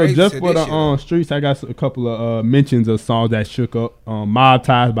didn't go crazy. So just for the streets, I got a couple of mentions of songs that shook up. Mob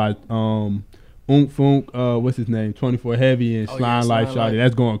Ties by what's his name? 24 Heavy and Slime Life Shawty.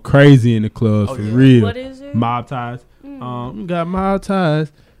 That's going crazy in the club for real. What is it? Mob Ties. We got Mob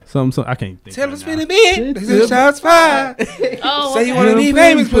Ties. Something I can't think. Tell him spin a bit. This shots fired. Oh, say you want to be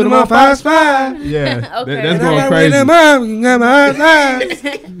famous, put him on 5 spot. Yeah, okay. That's going crazy.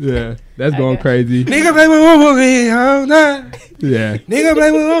 Yeah, that's going crazy. Nigga play with one for me all night. Yeah. Nigga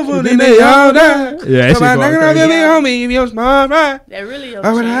play with one for me all night. Yeah, that shit going crazy. Homie, if you're smart, right? That really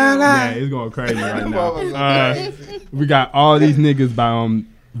yeah, it's going crazy right now. We got All These Niggas by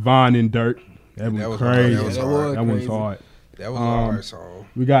Von and Dirt. That was crazy. That was hard. That one's hard. That was a hard song.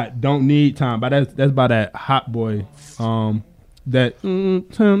 We got Don't Need Time, but that's by that Hot Boy. That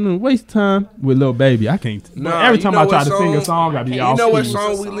waste time with Lil Baby. I can't. Every time I try to sing a song, I be off. You know what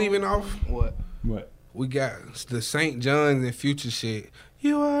song we leaving off? What? We got the St. John's and Future shit.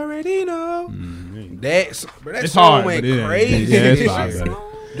 You already know. That song went crazy. Yeah,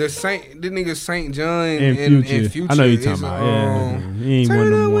 the nigga St. John and Future. I know you're talking about. He ain't one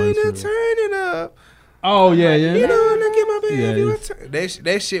of them ones. Turn it up. Oh yeah. You know, look at my baby.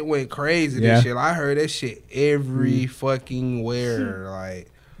 That shit went crazy. This shit. I heard that shit every fucking where. Like,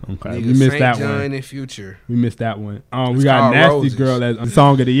 okay, we missed that John one. and Future. We missed that one. We got Nasty Roses. Girl as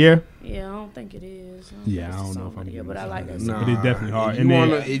song of the year. Yeah, I don't think it is. I don't know if I'm but I like that song. song. It is definitely hard.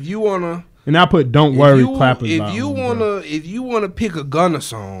 If you wanna, and I put Don't Worry Clappers. If you wanna pick a Gunna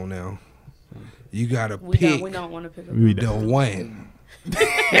song now, you gotta pick. We don't want to pick a the one.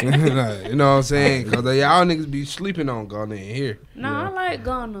 You know what I'm saying? Because y'all niggas be sleeping on Gunna in here. I like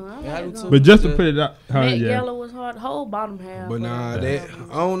Gunna. But just to put it up, Met Yellow was hard. Whole bottom half. But I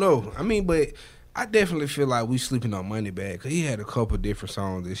don't know. I mean, but I definitely feel like we sleeping on Moneybagg because he had a couple different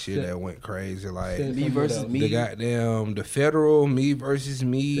songs this year that went crazy. Like Me Versus Me. The goddamn the Federal, Me Versus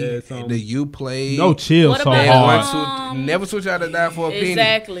Me, the You Played. No Chill so hard. Never Switch Out to Die for a Penny.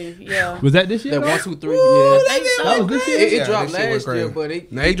 Exactly. Yeah. Was that this year? That 1, 2, 3. Yeah. That was this year. It dropped last year, but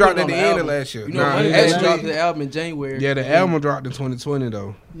he dropped at the end of last year. You know, Moneybagg dropped the album in January. Yeah, the album dropped in 2020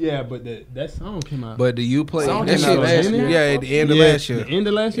 though. Yeah, but that song came out. But the You Played that shit last year. Yeah, at the end of last year. The end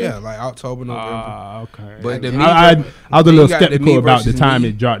of last year. Yeah, like October, November. Okay. But I was a little skeptical about the time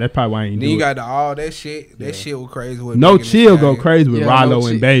it dropped. That's probably why I ain't do it. Then you got all that shit. That shit was crazy. With No Chill go crazy with Rollo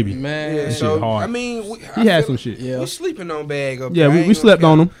and Baby. Man, that shit hard. I mean, he had some shit. We sleeping on Bag up. Yeah, we slept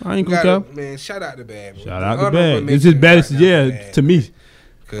on him. I ain't gonna care. Man, shout out to Bag. Shout out to Bag. It's his best to me.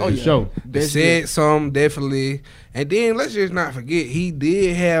 Show. Said some definitely. And then let's just not forget he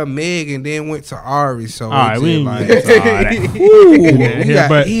did have Meg and then went to Ari. So we like,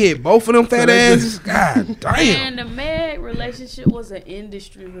 he hit both of them fat asses. God damn. And the Meg relationship was an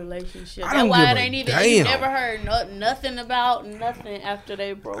industry relationship. That's why it ain't even. You never heard nothing about nothing after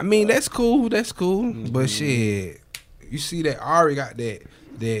they broke. I mean, that's cool. That's cool. But shit, you see that Ari got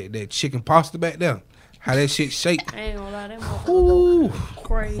that chicken pasta back there. How that shit shake. I ain't gonna lie, that motherfucker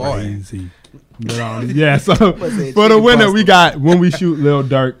crazy. Yeah, so for the winner, we got When We Shoot Lil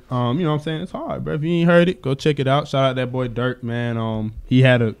Durk. You know what I'm saying? It's hard, bro. If you ain't heard it, go check it out. Shout out that boy Durk, man. He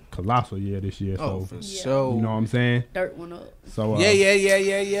had a colossal year this year. So for sure. You know what I'm saying? Durk went up. So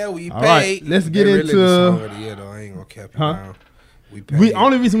yeah. We paid. Right, let's get into. Really I ain't gonna cap you down. We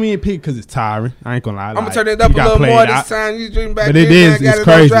only reason we ain't pick because it's tiring. I ain't gonna lie. I'm gonna turn it up a little more this time. You dream back, but it is. It's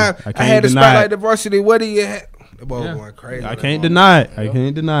crazy. I had to spotlight the varsity. What do you have? The boy going crazy. I can't deny it. I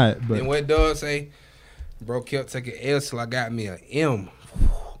can't deny it. But then what Doug say? Bro kept taking L till I got me an M.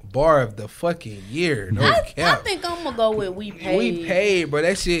 Bar of the fucking year. No cap. I think I'm gonna go with We Paid. We Paid, bro.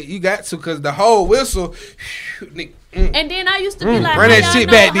 That shit you got to because the whole whistle. And then I used to be like, run that shit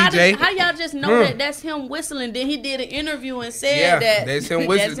back, DJ. How y'all just know that that's him whistling? Then he did an interview and said that that's him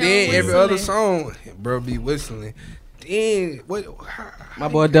whistling. Then every other song, bro, be whistling. Then what? My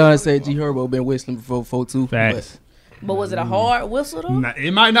boy Don said G Herbo been whistling before 4-2. Facts. But was it a hard whistle though? Nah,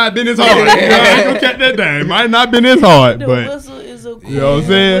 it might not have been as hard. I ain't gonna catch that down. It might not have been as hard, the but whistle is a cool, you know what I'm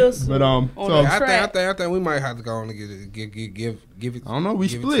saying. Whistle but so I think we might have to go on and give it. I don't know. We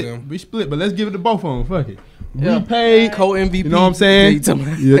split, but let's give it to both of them. Fuck it. Yeah. We paid co-MVP. You know what I'm saying?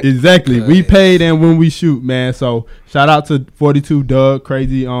 Yeah, exactly. We paid and When We Shoot, man. So shout out to 42 Doug,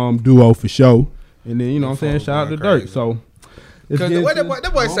 crazy duo for sure. And then you know what I'm saying. Shout out to Dirk. So. Because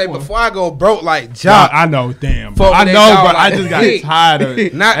that boy say before I go broke like Jock. I know, damn. Bro. I know, but I just got tired of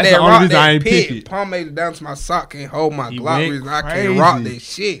it. Not That's that the only rock reason I that ain't pick pit. it. Palm made it down to my sock, can't hold my Glock reason I crazy. can't rock that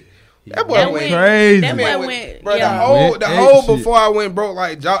shit. That boy went crazy. That boy went. Bro, the whole before I went broke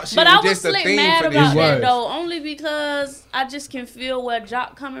like Jock shit. But was I was just slick a theme mad for about this that though, only because I just can feel where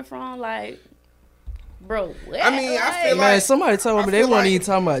Jock coming from. Like, bro, what? I mean, I feel man, like somebody told me they weren't even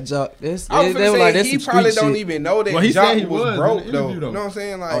talking about Jock. They were like, that's he some probably street don't shit. even know that Well, he Jock said he was was broke in the though. interview, though. You know what I'm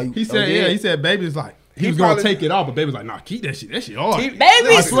saying? Like, he said, he said, baby was like. He was gonna take it off, but baby was like, "Nah, keep that shit. That shit hard."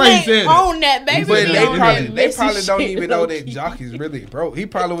 Baby slick on that, baby. But they probably don't even know that Jock is really broke. He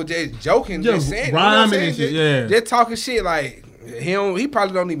probably was just joking, just saying, rhyming and shit. Yeah, just talking shit like he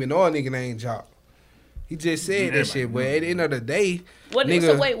probably don't even know a nigga named Jock. He just said that shit, but at the end of the day,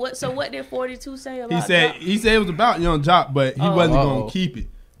 So what did 42 say about? He said it was about Young Jock, but he wasn't gonna keep it.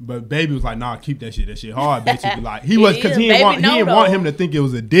 But baby was like, "Nah, keep that shit. That shit hard, bitch." Like he didn't want him to think it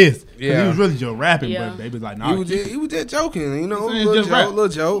was a diss. Yeah, he was really just rapping. But baby was like, "Nah." He was just joking, you know, little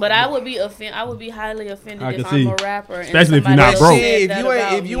joke. But I would be highly offended if I'm a rapper, especially if you're not broke.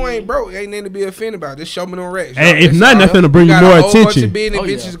 If you ain't broke, ain't nothing to be offended about. Just show me them racks. Hey, if nothing, that's gonna bring you more attention. Bunch of business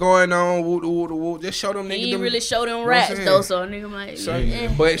bitches going on. Woo. Just show them niggas. He ain't really show them racks though, so a nigga might.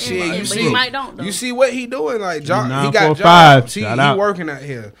 But shit, you see what he doing? Like Jock, he got jobs. He working out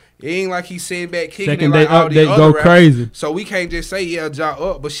here. It ain't like he's sitting back kicking second it like all the go other rappers. Crazy. So we can't just say Jock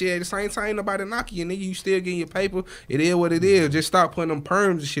up. But shit, at the same time, ain't nobody knocking you, nigga. You still getting your paper. It is what it is. Just stop putting them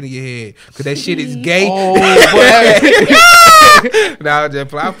perms and shit in your head, cause that shit is gay. Nah,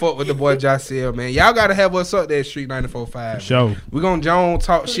 just I fuck with the boy Jacel, man. Y'all gotta have what's up that Street 94.5. Sure. We gonna Jones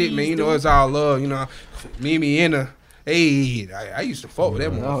talk shit, man. You know it's all love. You know, me in a. Hey, I used to fuck with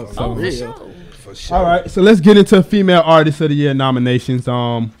that motherfucker. For sure. All right, so let's get into Female Artist of the Year nominations.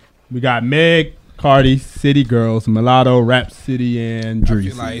 We got Meg, Cardi, City Girls, Mulatto, Rap City, and Dreezy. I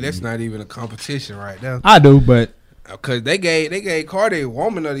feel like that's not even a competition right now. I do, but because they gave Cardi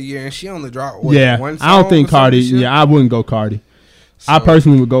Woman of the Year and she only dropped one song. I don't think Cardi. Yeah, I wouldn't go Cardi. So, I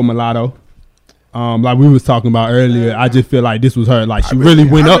personally would go Mulatto. Like we was talking about earlier, I just feel like this was her. Like she really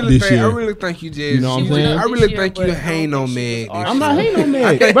went up this year. I really think you just. You know what I'm saying? I really think you hang on Meg. I'm not hating on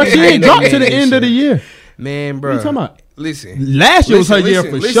Meg, but she ain't dropped to the end of the year. Man, bro. What you talking about? Listen. Last year was her year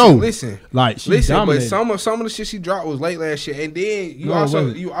for sure. Listen. Like she dominated. But some of the shit she dropped was late last year, and then you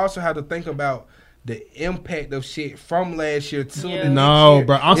also have to think about the impact of shit from last year to the next year.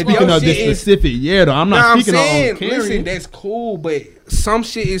 Bro, I'm speaking of this specific year though. I'm not speaking on listen, that's cool, but some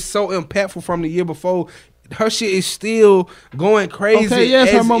shit is so impactful from the year before. Her shit is still going crazy. Okay, yes,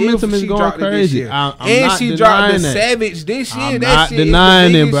 her momentum is going crazy. And she dropped the Savage this year. I'm not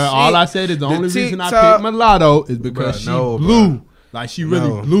denying it, bro. All I said is the only reason I picked Mulatto is because she blew. Like she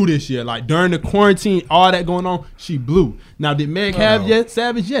really blew this year. Like during the quarantine, all that going on, she blew. Now did Meg have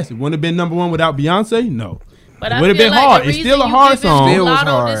Savage? Yes. It wouldn't have been number one without Beyonce. No. But it would have been hard. It's still a hard song. Still was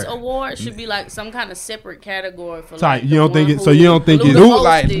hard. This award should be like some kind of separate category for like you don't think it. So you don't think it's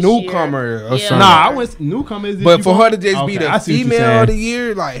like newcomer or something? Nah, I was newcomer. But for her to just be the female of the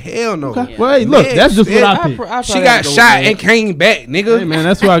year, like hell no. Okay. Well, hey, look, that's just what I picked. She got shot and came back, nigga. Hey man,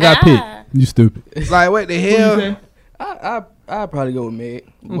 that's what I got picked. You stupid. It's like what the hell? I'd probably go with Meg.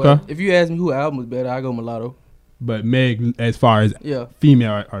 Okay. If you ask me who album was better, I go Mulatto. But Meg, as far as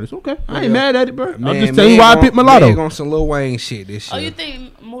female artists, okay, I ain't mad at it, bro. Man, I'm just telling you why I picked Mulatto. Meg on some Lil Wayne shit this year. Oh, you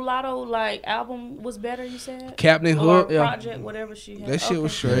think Mulatto like album was better? You said Captain Hook project, whatever she had. That shit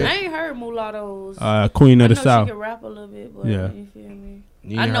was straight. I ain't heard Mulatto's. Queen of the South. She can rap a little bit, but you feel me?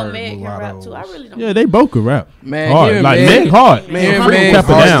 I know Meg can rap too. I really don't. Yeah, they both can rap. Man, hard. Like Meg hard. Man, Meg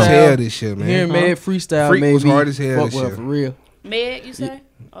hard as hell this shit, man. Hearing Meg freestyle, Freak was hard as hell this shit. For real. Meg, you say?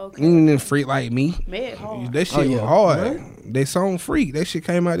 Okay. Even Freak like me. Meg hard. That shit was hard. Right? They song Freak. That shit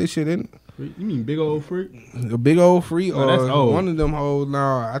came out this shit, didn't it? You mean Big Old Freak? The Big Old Freak or one of them hoes. No,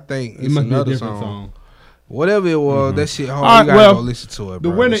 I think it's another song. Whatever it was, that shit hard. You gotta go listen to it,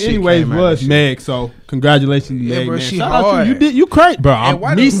 bro. The winner anyways was Meg, so congratulations, Meg. Bro, man. she Shout hard. out to you. You crazy, bro.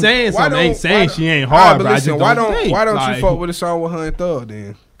 Me saying something ain't saying she ain't hard, bro. Listen, why don't you fuck with a song with her and Thug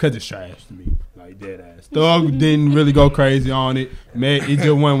then? Cause it's trash to me. Like dead ass. Thug didn't really go crazy on it. Meg, it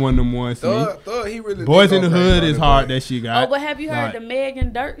just wasn't one of them ones to me. Thug, he really Boys in the Hood is hard that she got. Oh, but have you heard the Meg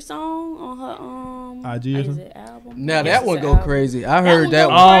and Dirk song on her IG album? Now that one go crazy. I heard that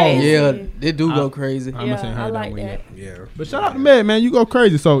one. Oh yeah, they do go crazy. I like that. Yeah. But shout out to Meg, man. You go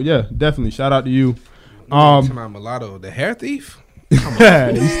crazy. So yeah, definitely shout out to you. To my Mulatto, the hair thief. Come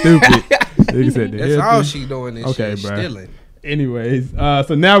on, he's stupid. That's all she doing. This shit, stealing. Anyways,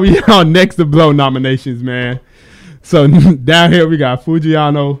 so now we on Next to Blow nominations, man. So down here we got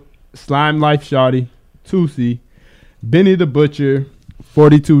Fujiano, Slime Life Shawty, Tusi, Benny the Butcher,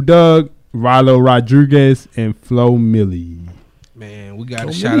 42 Doug, Rilo Rodriguez, and Flo Milli. Man, we got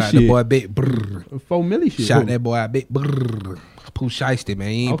to shout out the boy Big Brr. 4 milli shit. Shout that boy out Big Brr. Pooh Shiesty, man.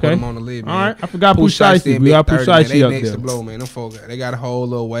 He ain't put him on the list, man. All right, I forgot Pooh Shiesty. We got Pooh Shiesty up there. To blow, man. Them folks, they got a whole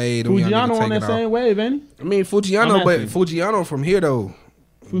little wave. Fujiano on that same wave, ain't he? I mean, Fujiano from here, though.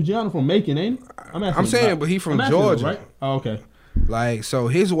 Fujiano from Macon, ain't he? I'm saying, but he from Georgia. Right? Oh, okay. Like, so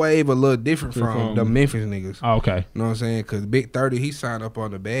his wave a little different from the Memphis niggas. Oh, okay. You know what I'm saying? Because Big 30, he signed up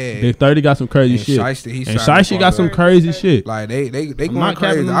on the bag. Big 30 got some crazy shit. Shiesty got some crazy shit. Like, they going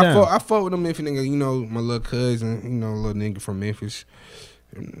crazy. I fuck with them Memphis niggas. You know, my little cousin, you know, little nigga from Memphis.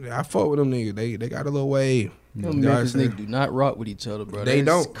 I fuck with them niggas. They got a little wave. Them Memphis niggas do not rock with each other, bro. They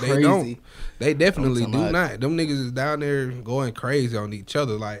don't. They definitely do not. Them niggas is down there going crazy on each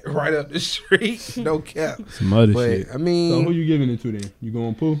other, like right up the street. No cap. Some other shit. I mean, so who you giving it to then? You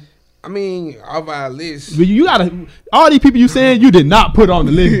going Pooh? I mean, off our list. But you gotta. All these people you saying you did not put on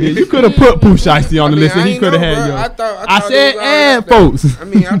the list. Bitch. You could have put Pooh Shiesty on the list, and he could have had yours. I said, and folks. I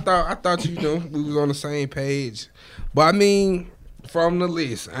mean, I thought you know we was on the same page, but I mean. From the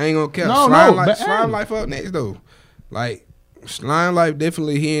list, I ain't gonna count. Slime Life up next though. Like Slime Life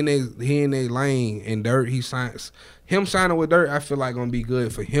definitely he in their lane, and Dirt him signing with Dirt. I feel like gonna be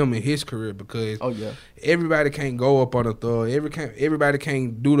good for him in his career because everybody can't go up on a thug. Everybody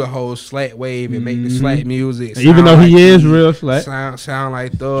can't do the whole slat wave and make the slat music. Even though he is real slat, sound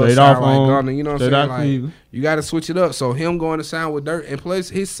like thug, straight sound off like on, Gunna. You know what I'm saying? Like you got to switch it up. So him going to sound with Dirt, and plus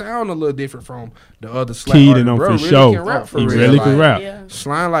his sound a little different from the other slat. Keyed him for sure. He really can rap. Yeah.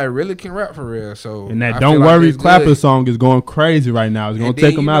 Slime like really can rap for real. So and that Don't Worry Clapper song is going crazy right now. It's gonna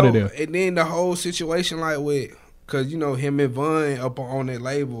take him out of there. And then the whole situation like with. Cause you know him and Von up on that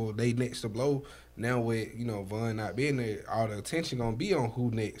label, they next to blow. Now with Von not being there, all the attention gonna be on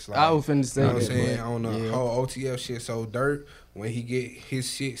who next. Like, I was finna say, you know what I'm saying, on the whole OTF shit. So Dirt, when he get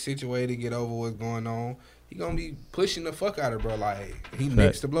his shit situated, get over what's going on, he gonna be pushing the fuck out of bro. Like he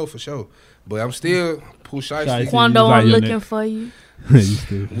next to blow for sure. But I'm still Pooh Shiesty. Quando, I'm looking for you.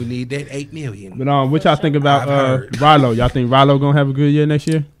 We need that 8 million. But what y'all think about Rilo? Y'all think Rilo gonna have a good year next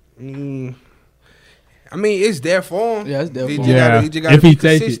year? I mean, it's there for him. Yeah, it's there for him. He just gotta be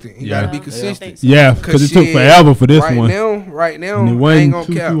consistent. He gotta be consistent. Yeah, because it took forever for this one. Right now, and it wasn't I ain't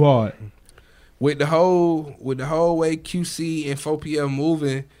gonna too hard. With the whole way QC and 4PF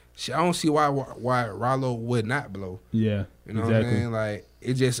moving, I don't see why Rilo would not blow. Yeah, you know what I'm saying? Like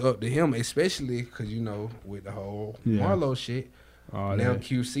it's just up to him, especially because with the whole Marlo shit. Now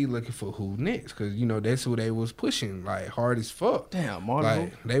QC looking for who next, because that's who they was pushing like hard as fuck. Damn, Marlo.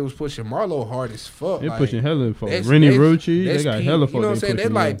 Like they was pushing Marlo hard as fuck. They pushing hella for Rennie Rucci. They got hella for. You know what I'm saying? They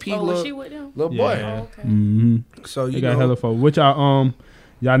like P was she with them? Little boy. Yeah. Oh, okay. So they got hella for. Which y'all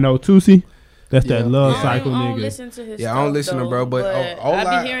know Tusi? That's that love cycle nigga. I don't listen to his stuff, I don't listen to bro, but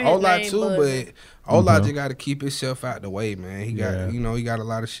Ola too, but Ola just got to keep himself out the way, man. He got, he got a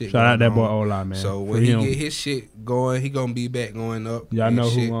lot of shit. Shout out that boy Ola, man. So when he get his shit going, he gonna be back going up. Y'all know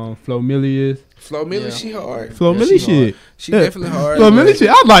who Flo Milli is? Flo Milli, she hard. Flo Milli shit. She definitely hard. Flo Milli shit.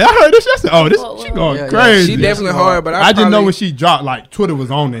 I was like, I heard this shit. I said, oh, this she going crazy. She definitely hard, but I didn't know when she dropped. Like Twitter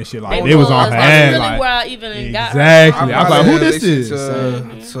was on that shit. Like it was on her ass. Like where I even got exactly. I was like, who this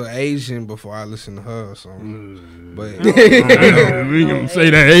is? To Asian before I listen to her or something. But we gonna say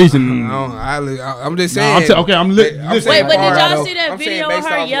that Asian. I'm just saying. Okay, I'm lit. Wait, but did y'all see that video of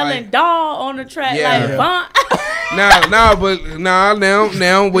her yelling "dog" on the track like Von? Now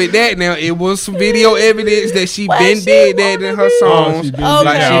with that, now it was some video evidence that she did that in her songs. She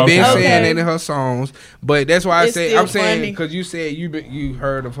been saying that in her songs. But that's why I'm saying because you said you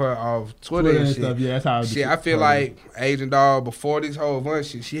heard of her off Twitter and shit. Stuff. Yeah, that's how. Shit, I feel like Asian Doll before this whole bunch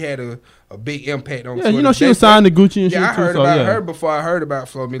shit, she had a big impact on Twitter. You know she was signed to Gucci and shit too. I heard about her before I heard about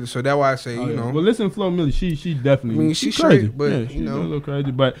Flo Milli, so that's why I say Well, listen, Flo Milli, she definitely. I mean, she's crazy, but she's a little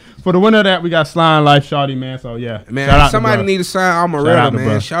crazy. But for the winner of that, we got Slime Life Shawty, man. So yeah, man, somebody need to sign Amaretta,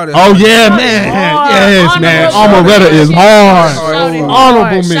 man. Shout out. Oh yeah, man. Yes, man. Amaretta is hard.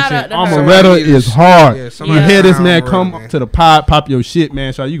 Honorable mention. Amaretta is hard. You hear this man come up to the pod, pop your shit,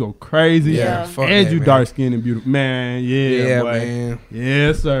 man. So you go crazy. Yeah, and you dark skinned and beautiful, man. Yeah, boy. Man.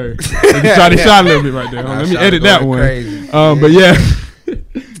 Yes, sir. Shot a little bit right there. Let me edit that one. But yeah,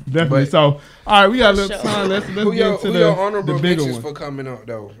 definitely. So, all right, we got a little time. Let's get into the bigger one. For coming up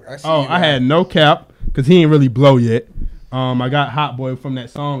though. I had No Cap because he ain't really blow yet. I got Hot Boy from that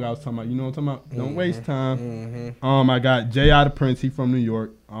song I was talking about. You know what I'm talking about? Don't waste time. I got J.I. the Prince. He from New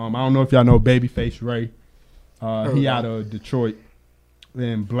York. I don't know if y'all know Babyface Ray. He out of Detroit.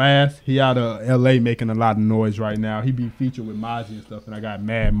 Then Blast, he out of L.A. making a lot of noise right now. He be featured with Mozzie and stuff, and I got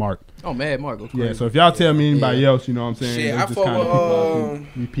Mad Mark. Oh, Mad Mark. Okay. Yeah, so if y'all tell me anybody else, you know what I'm saying? Shit, I fuck with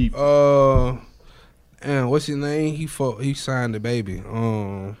repeat. And what's his name? He signed the baby.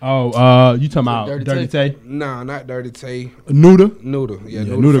 You talking about Dirty Tay? No, not Dirty Tay. Nuda. Yeah,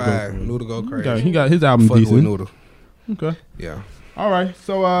 Nuda go crazy. Okay, he got his album decent. With Nuda. Okay. Yeah. All right,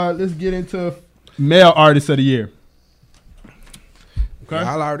 so let's get into male artist of the year. Okay.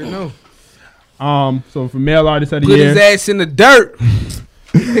 Yeah, I already know. So for male artist of the year, put his ass in the dirt.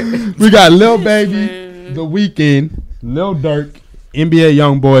 We got Lil Baby, The Weeknd, Lil Durk, NBA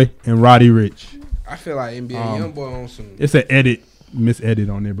YoungBoy, and Roddy Ricch. I feel like NBA YoungBoy on some. It's an misedit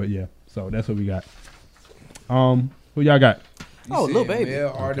on there, but yeah. So that's what we got. Who y'all got? Lil Baby.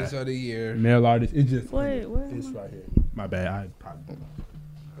 Male artist of the year. Male artist. It's just it's right here. My bad. I probably.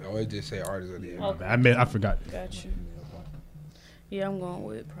 Oh, it just say artist of the year. Okay. I forgot. Got you. Yeah, I'm going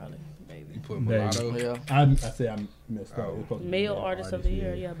with probably Baby. You put Mulatto. Yeah. I say I messed up. Male artist of the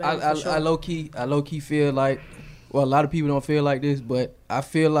year. Yeah, Baby. I low key feel like, well, a lot of people don't feel like this, but I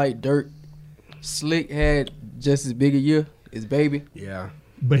feel like Slick had just as big a year as Baby. Yeah.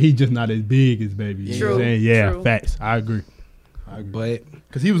 But he just not as big as Baby. You know what I'm saying? Yeah, true. Facts. I agree. But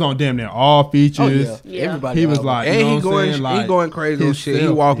because he was on damn near all features. Oh, yeah. Everybody. He was like, and you know he going crazy on shit. He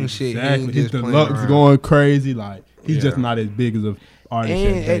walking shit. Exactly. He His deluxe going crazy. Like he's just not as big as a artist.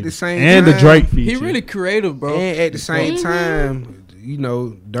 And at the same time, the Drake feature. He really creative, bro. And at the same time, you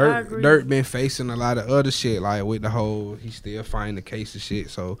know, Dirt been facing a lot of other shit, like with the whole he still fighting the case of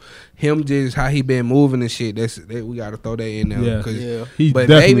shit. So him just how he been moving and shit. That we gotta throw that in there. Yeah. He's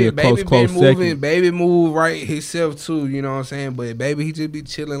definitely a close been moving. second. Baby move right himself too. You know what I'm saying? But Baby, he just be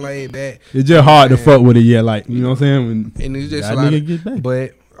chilling laid back. It's just hard to fuck with it. Yeah, like you know what I'm saying. And it's just a lot of,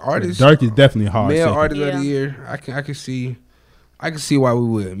 but artists. Dirk is definitely hard. Male artist of the year. I can see why we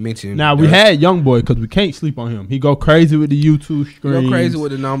would mention. Now we had YoungBoy because we can't sleep on him. He go crazy with the YouTube screens. Go crazy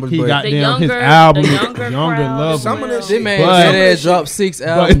with the numbers. He but got his album, Younger Love. Some of that shit, man, dropped 6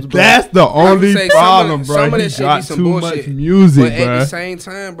 albums. But that's the only problem, bro. He got too much music, but bro. At the same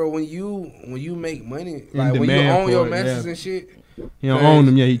time, bro, when you make money, like when you own your masters and shit, he don't own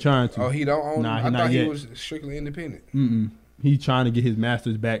them. Yeah, he trying to. Oh, he don't own them. I thought he was strictly independent. He trying to get his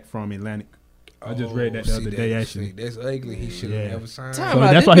masters back from Atlantic. I just read that the other day, actually. That's ugly. He should have never signed. So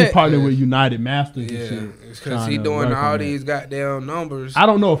that's why he partnered with United Masters and shit. It's because he doing all these goddamn numbers. I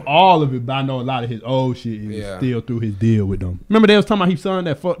don't know if all of it, but I know a lot of his old shit is still through his deal with them. Remember they was talking about he signed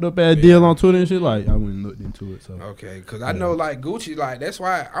that fucked up ass deal on Twitter and shit? Like, I went and looked into it. So okay, because I know, like, Gucci, like, that's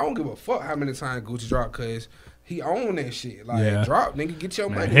why I don't give a fuck how many times Gucci dropped, because he own that shit. Like, drop, nigga, get your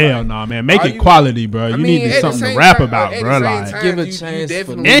money. Hell no, man. Make it quality, bro. You need something to rap about, bro. Like, give a chance.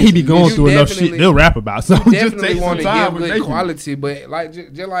 And he be going through enough shit they'll rap about. So you definitely want to give good quality, but like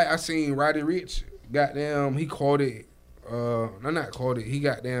just like I seen Roddy Ricch, goddamn, he quoted, not quoted, he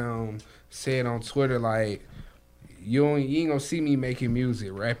goddamn said on Twitter, like, you ain't gonna see me making music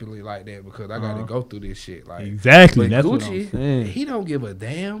rapidly like that because I gotta go through this shit. Like, exactly. But that's Gucci, what I'm saying. He don't give a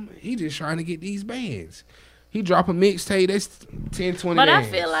damn. He just trying to get these bands. He drop a mixtape that's 10, 20 But bands.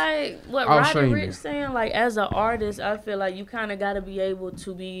 I feel like what Roddy Ricch saying, like, as an artist, I feel like you kind of got to be able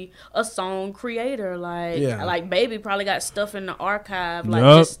to be a song creator. Like Baby probably got stuff in the archive, like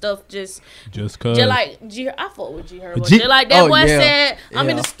just stuff just cause. Just like I fought with G Herbo. Just like that boy said, I'm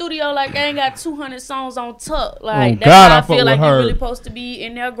in the studio like I ain't got 200 songs on tuck. Like that's how I feel like you're really supposed to be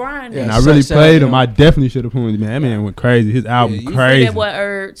in there grinding. And I really played him. I definitely should have put him. Man, that man went crazy. His album crazy. That boy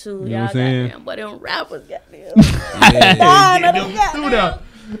Erb too. You know what I'm saying? But them rappers got me.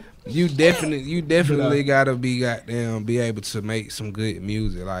 You definitely gotta be able to make some good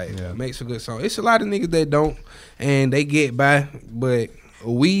music, like make some good songs. It's a lot of niggas that don't, and they get by, but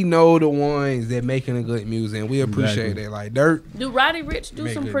we know the ones that making a good music, and we appreciate that. Like Dirt. Do Roddy Ricch do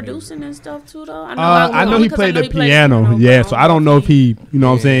some producing and stuff too, though? I know he played the piano. Yeah, so I don't know if he, you know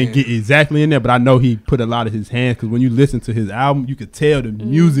what I'm saying, get exactly in there, but I know he put a lot of his hands, because when you listen to his album, you could tell the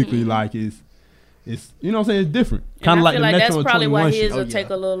musically like it's you know what I'm saying, it's different. Kind of like the Metro that's probably 21 why shit. his will take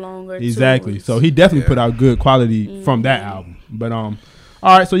a little longer. Exactly. So he definitely put out good quality from that album. But all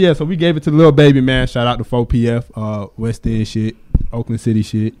right, so we gave it to Lil Baby, man. Shout out to 4PF, West End shit, Oakland City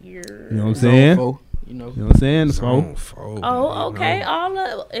shit. You know what I'm saying? You know what I'm saying? The 4. Oh, okay. All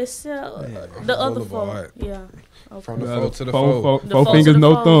of except the other 4. Yeah. Okay. From the 4 to the 4. 4 fingers,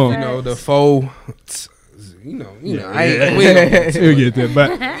 no thumb. You know the 4. You know. We'll get there.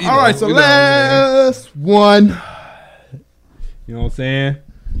 But all right, so last one. You know what I'm saying?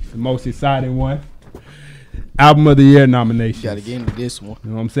 The most exciting one. Album of the Year nomination. Gotta get into this one. You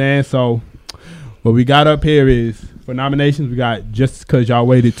know what I'm saying? So what we got up here is, for nominations, we got Just Cause Y'all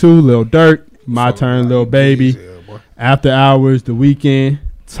Waited 2, Lil Durk, My Turn, Lil Baby, After Hours, The Weeknd,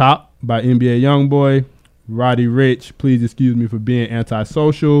 Top by NBA YoungBoy, Roddy Ricch, Please Excuse Me for Being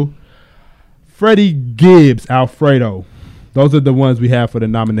Antisocial, Freddie Gibbs, Alfredo. Those are the ones we have for the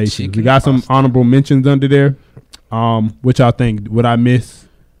nominations. We got some honorable mentions under there. Which y'all think? What I miss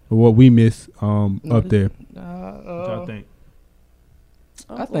or what we miss up there? What y'all think?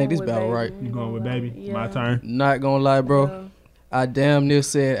 I think this about right. You going with Baby? Yeah. My turn. Not gonna lie, bro. Yeah. I damn near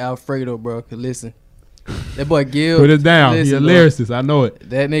said Alfredo, bro. Cause listen, that boy Gibbs. Put it down. He's a lyricist. I know it.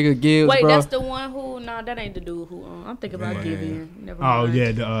 That nigga Gibbs, Wait, bro. That's the one who? Nah, that ain't the dude who. I'm thinking about Gideon. Never mind. Oh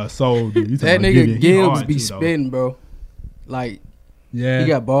yeah, the soul dude. That nigga Gibbs be spitting, bro. Like, yeah, he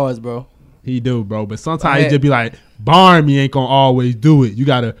got bars, bro. He do, bro. But sometimes he just be like, Barn me ain't gonna always do it. You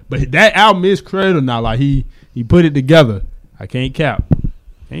gotta. But that album is credible now. Like he put it together. I can't cap.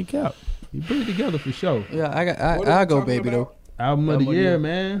 He put it together for sure. Yeah, I'll go Baby about? Though. Album of the year,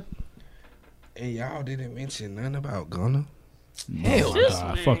 man. And y'all didn't mention nothing about Gunna. Hell no.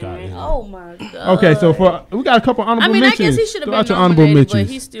 Fuck out here. Oh my god. Okay, so we got a couple honorable mentions. I guess he should have been nominated, but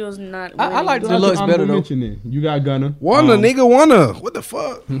he still's not. I like the Deluxe better though. You got Gunna. Wanna. What the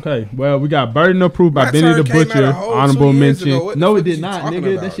fuck? Okay, well we got Burden of Proof by Benny the Butcher. Honorable mention. No, it did not,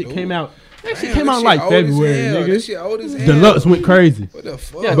 nigga. That shit came out. That shit came out like February, nigga. That shit old as hell. Deluxe went crazy. What the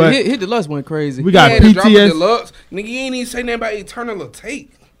fuck? Yeah, but his Deluxe went crazy. We got PTS. Deluxe. Nigga, you ain't even say nothing about Eternal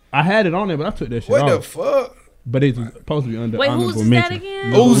Take. I had it on there, but I took that shit off. What the fuck? But it's supposed to be under honorable mention.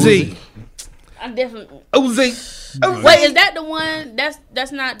 Wait, who's that again? Uzi. I definitely. Uzi. Wait, is that the one?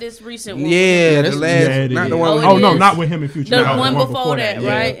 That's not this recent one. Yeah, the last. Not the one. Oh no, not with him in Future. The one before that,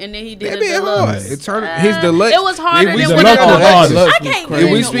 right? And then he did the Deluxe. His Deluxe. It was harder than what I can't.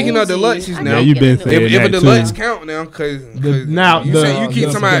 If we speaking of Deluxes now, you been saying if a Deluxe count now, because now you keep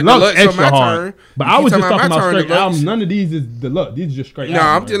talking about Deluxe on my turn. But I was just talking about straight albums. None of these is Deluxe. These are just straight. No,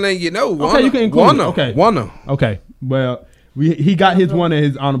 I'm just letting you know. Okay, you can include it. Okay, Wanna. Okay, well. He got his one at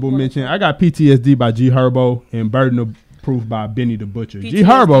his honorable mention. I got PTSD by G Herbo and Burden of Proof by Benny the Butcher. PTSD G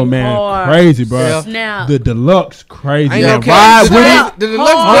Herbo, man, crazy, bro. Snap. The Deluxe, crazy. Ride with it. The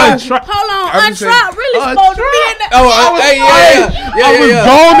Deluxe. Hold on, Untrap really supposed to be in that. I was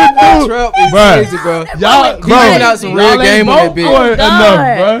going to do, crazy, bro. Y'all, bro, out some real game on that bitch.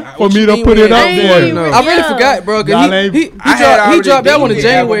 Enough, bro, for me to put it up there. I really forgot, bro. He dropped that one in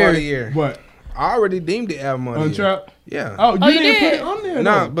January. What? I already deemed the album on Untrap. Yeah. Oh, you didn't put it on there?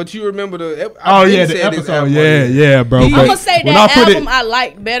 Nah, but you remember the the episode. Yeah, bro. I'm gonna say that album I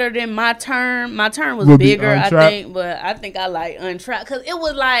like better than My Turn. My Turn was bigger, I think, but I think I like Untrapped because it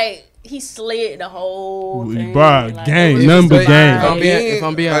was like he slid the whole thing. Bro, like, game, number game. If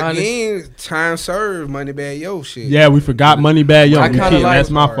I'm being honest, again, time served, Moneybagg Yo shit. Yeah, we forgot Moneybagg Yo. That's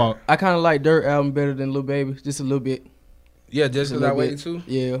my fault. I kind of like Dirt album better than Lil Baby, just a little bit. Yeah, just because I waited too.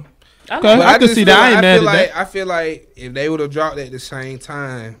 Yeah. Okay, I can see that. I ain't mad at that. I feel like if they would have dropped at the same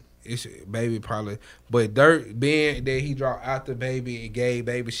time, it's Baby probably. But Dirt, being that he dropped after Baby, it gave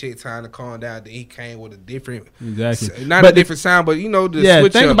Baby shit time to calm down. Then he came with a different, not a different sound, but you know the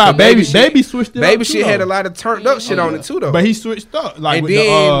switch think up. About Baby switched it up. Baby shit had a lot of turned up shit on it too, though. But he switched up. Like and with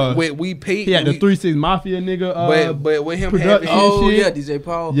then with We Peak, he had the 3-6 Mafia nigga. But with him having DJ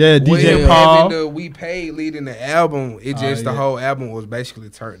Paul. Yeah, DJ Paul. Having the We Paid leading the album, it just the whole album was basically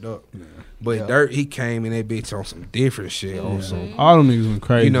turned up. But Dirt, he came in that bitch on some different shit. On some, all them niggas went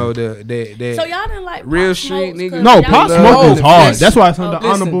crazy. You know the so y'all didn't like Real Street niggas. No, Pop Smoke is hard. That's why it's under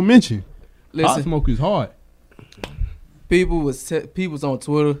honorable mention. Pop Smoke is hard. People was on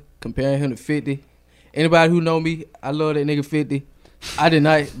Twitter comparing him to 50. Anybody who know me, I love that nigga 50. I did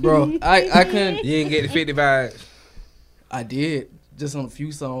not, bro. I couldn't. You didn't get the 50 vibes. I did, just on a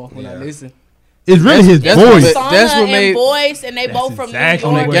few songs when I listened. It's really his voice. That's what made voice, and they both from New York.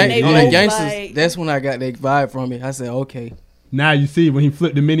 On the Gangsters, that's when I got that vibe from it. I said, okay. Now you see when he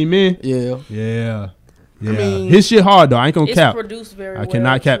flipped the Mini Men. Yeah. I mean, his shit hard though. I ain't gonna cap. Produced very I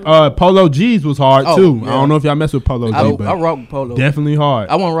cannot cap. Polo G's was hard too. Yeah. I don't know if y'all mess with Polo G, but I rock with Polo. Definitely hard.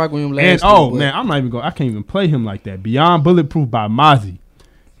 I want to rock with him last. And man, I'm not even going. I can't even play him like that. Beyond Bulletproof by Mozzie.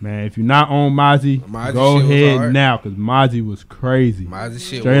 Man, if you're not on Mozzie, go ahead now because Mozzie was crazy. Mozzie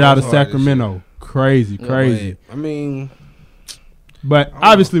shit straight out of Sacramento. Crazy. I mean, but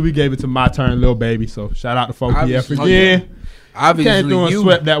obviously we gave it to My Turn, Lil Baby. So shout out to 4PF again. Obviously, can't do and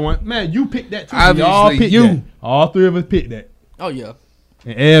swept that one. Man, you picked that too. Obviously, y'all picked that. All three of us picked that. Oh yeah.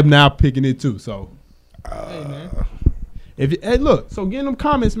 And Eb now picking it too. So, hey man. Hey, look. So get in them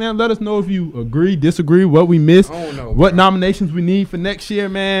comments, man. Let us know if you agree, disagree, what we missed, what nominations we need for next year,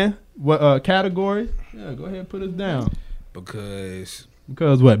 man. What categories? Yeah, go ahead and put us down. Because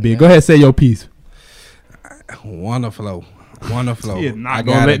what, big? Go ahead and say your piece. Wanna flow. He is not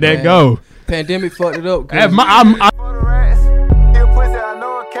gonna let that go. Pandemic fucked it up. I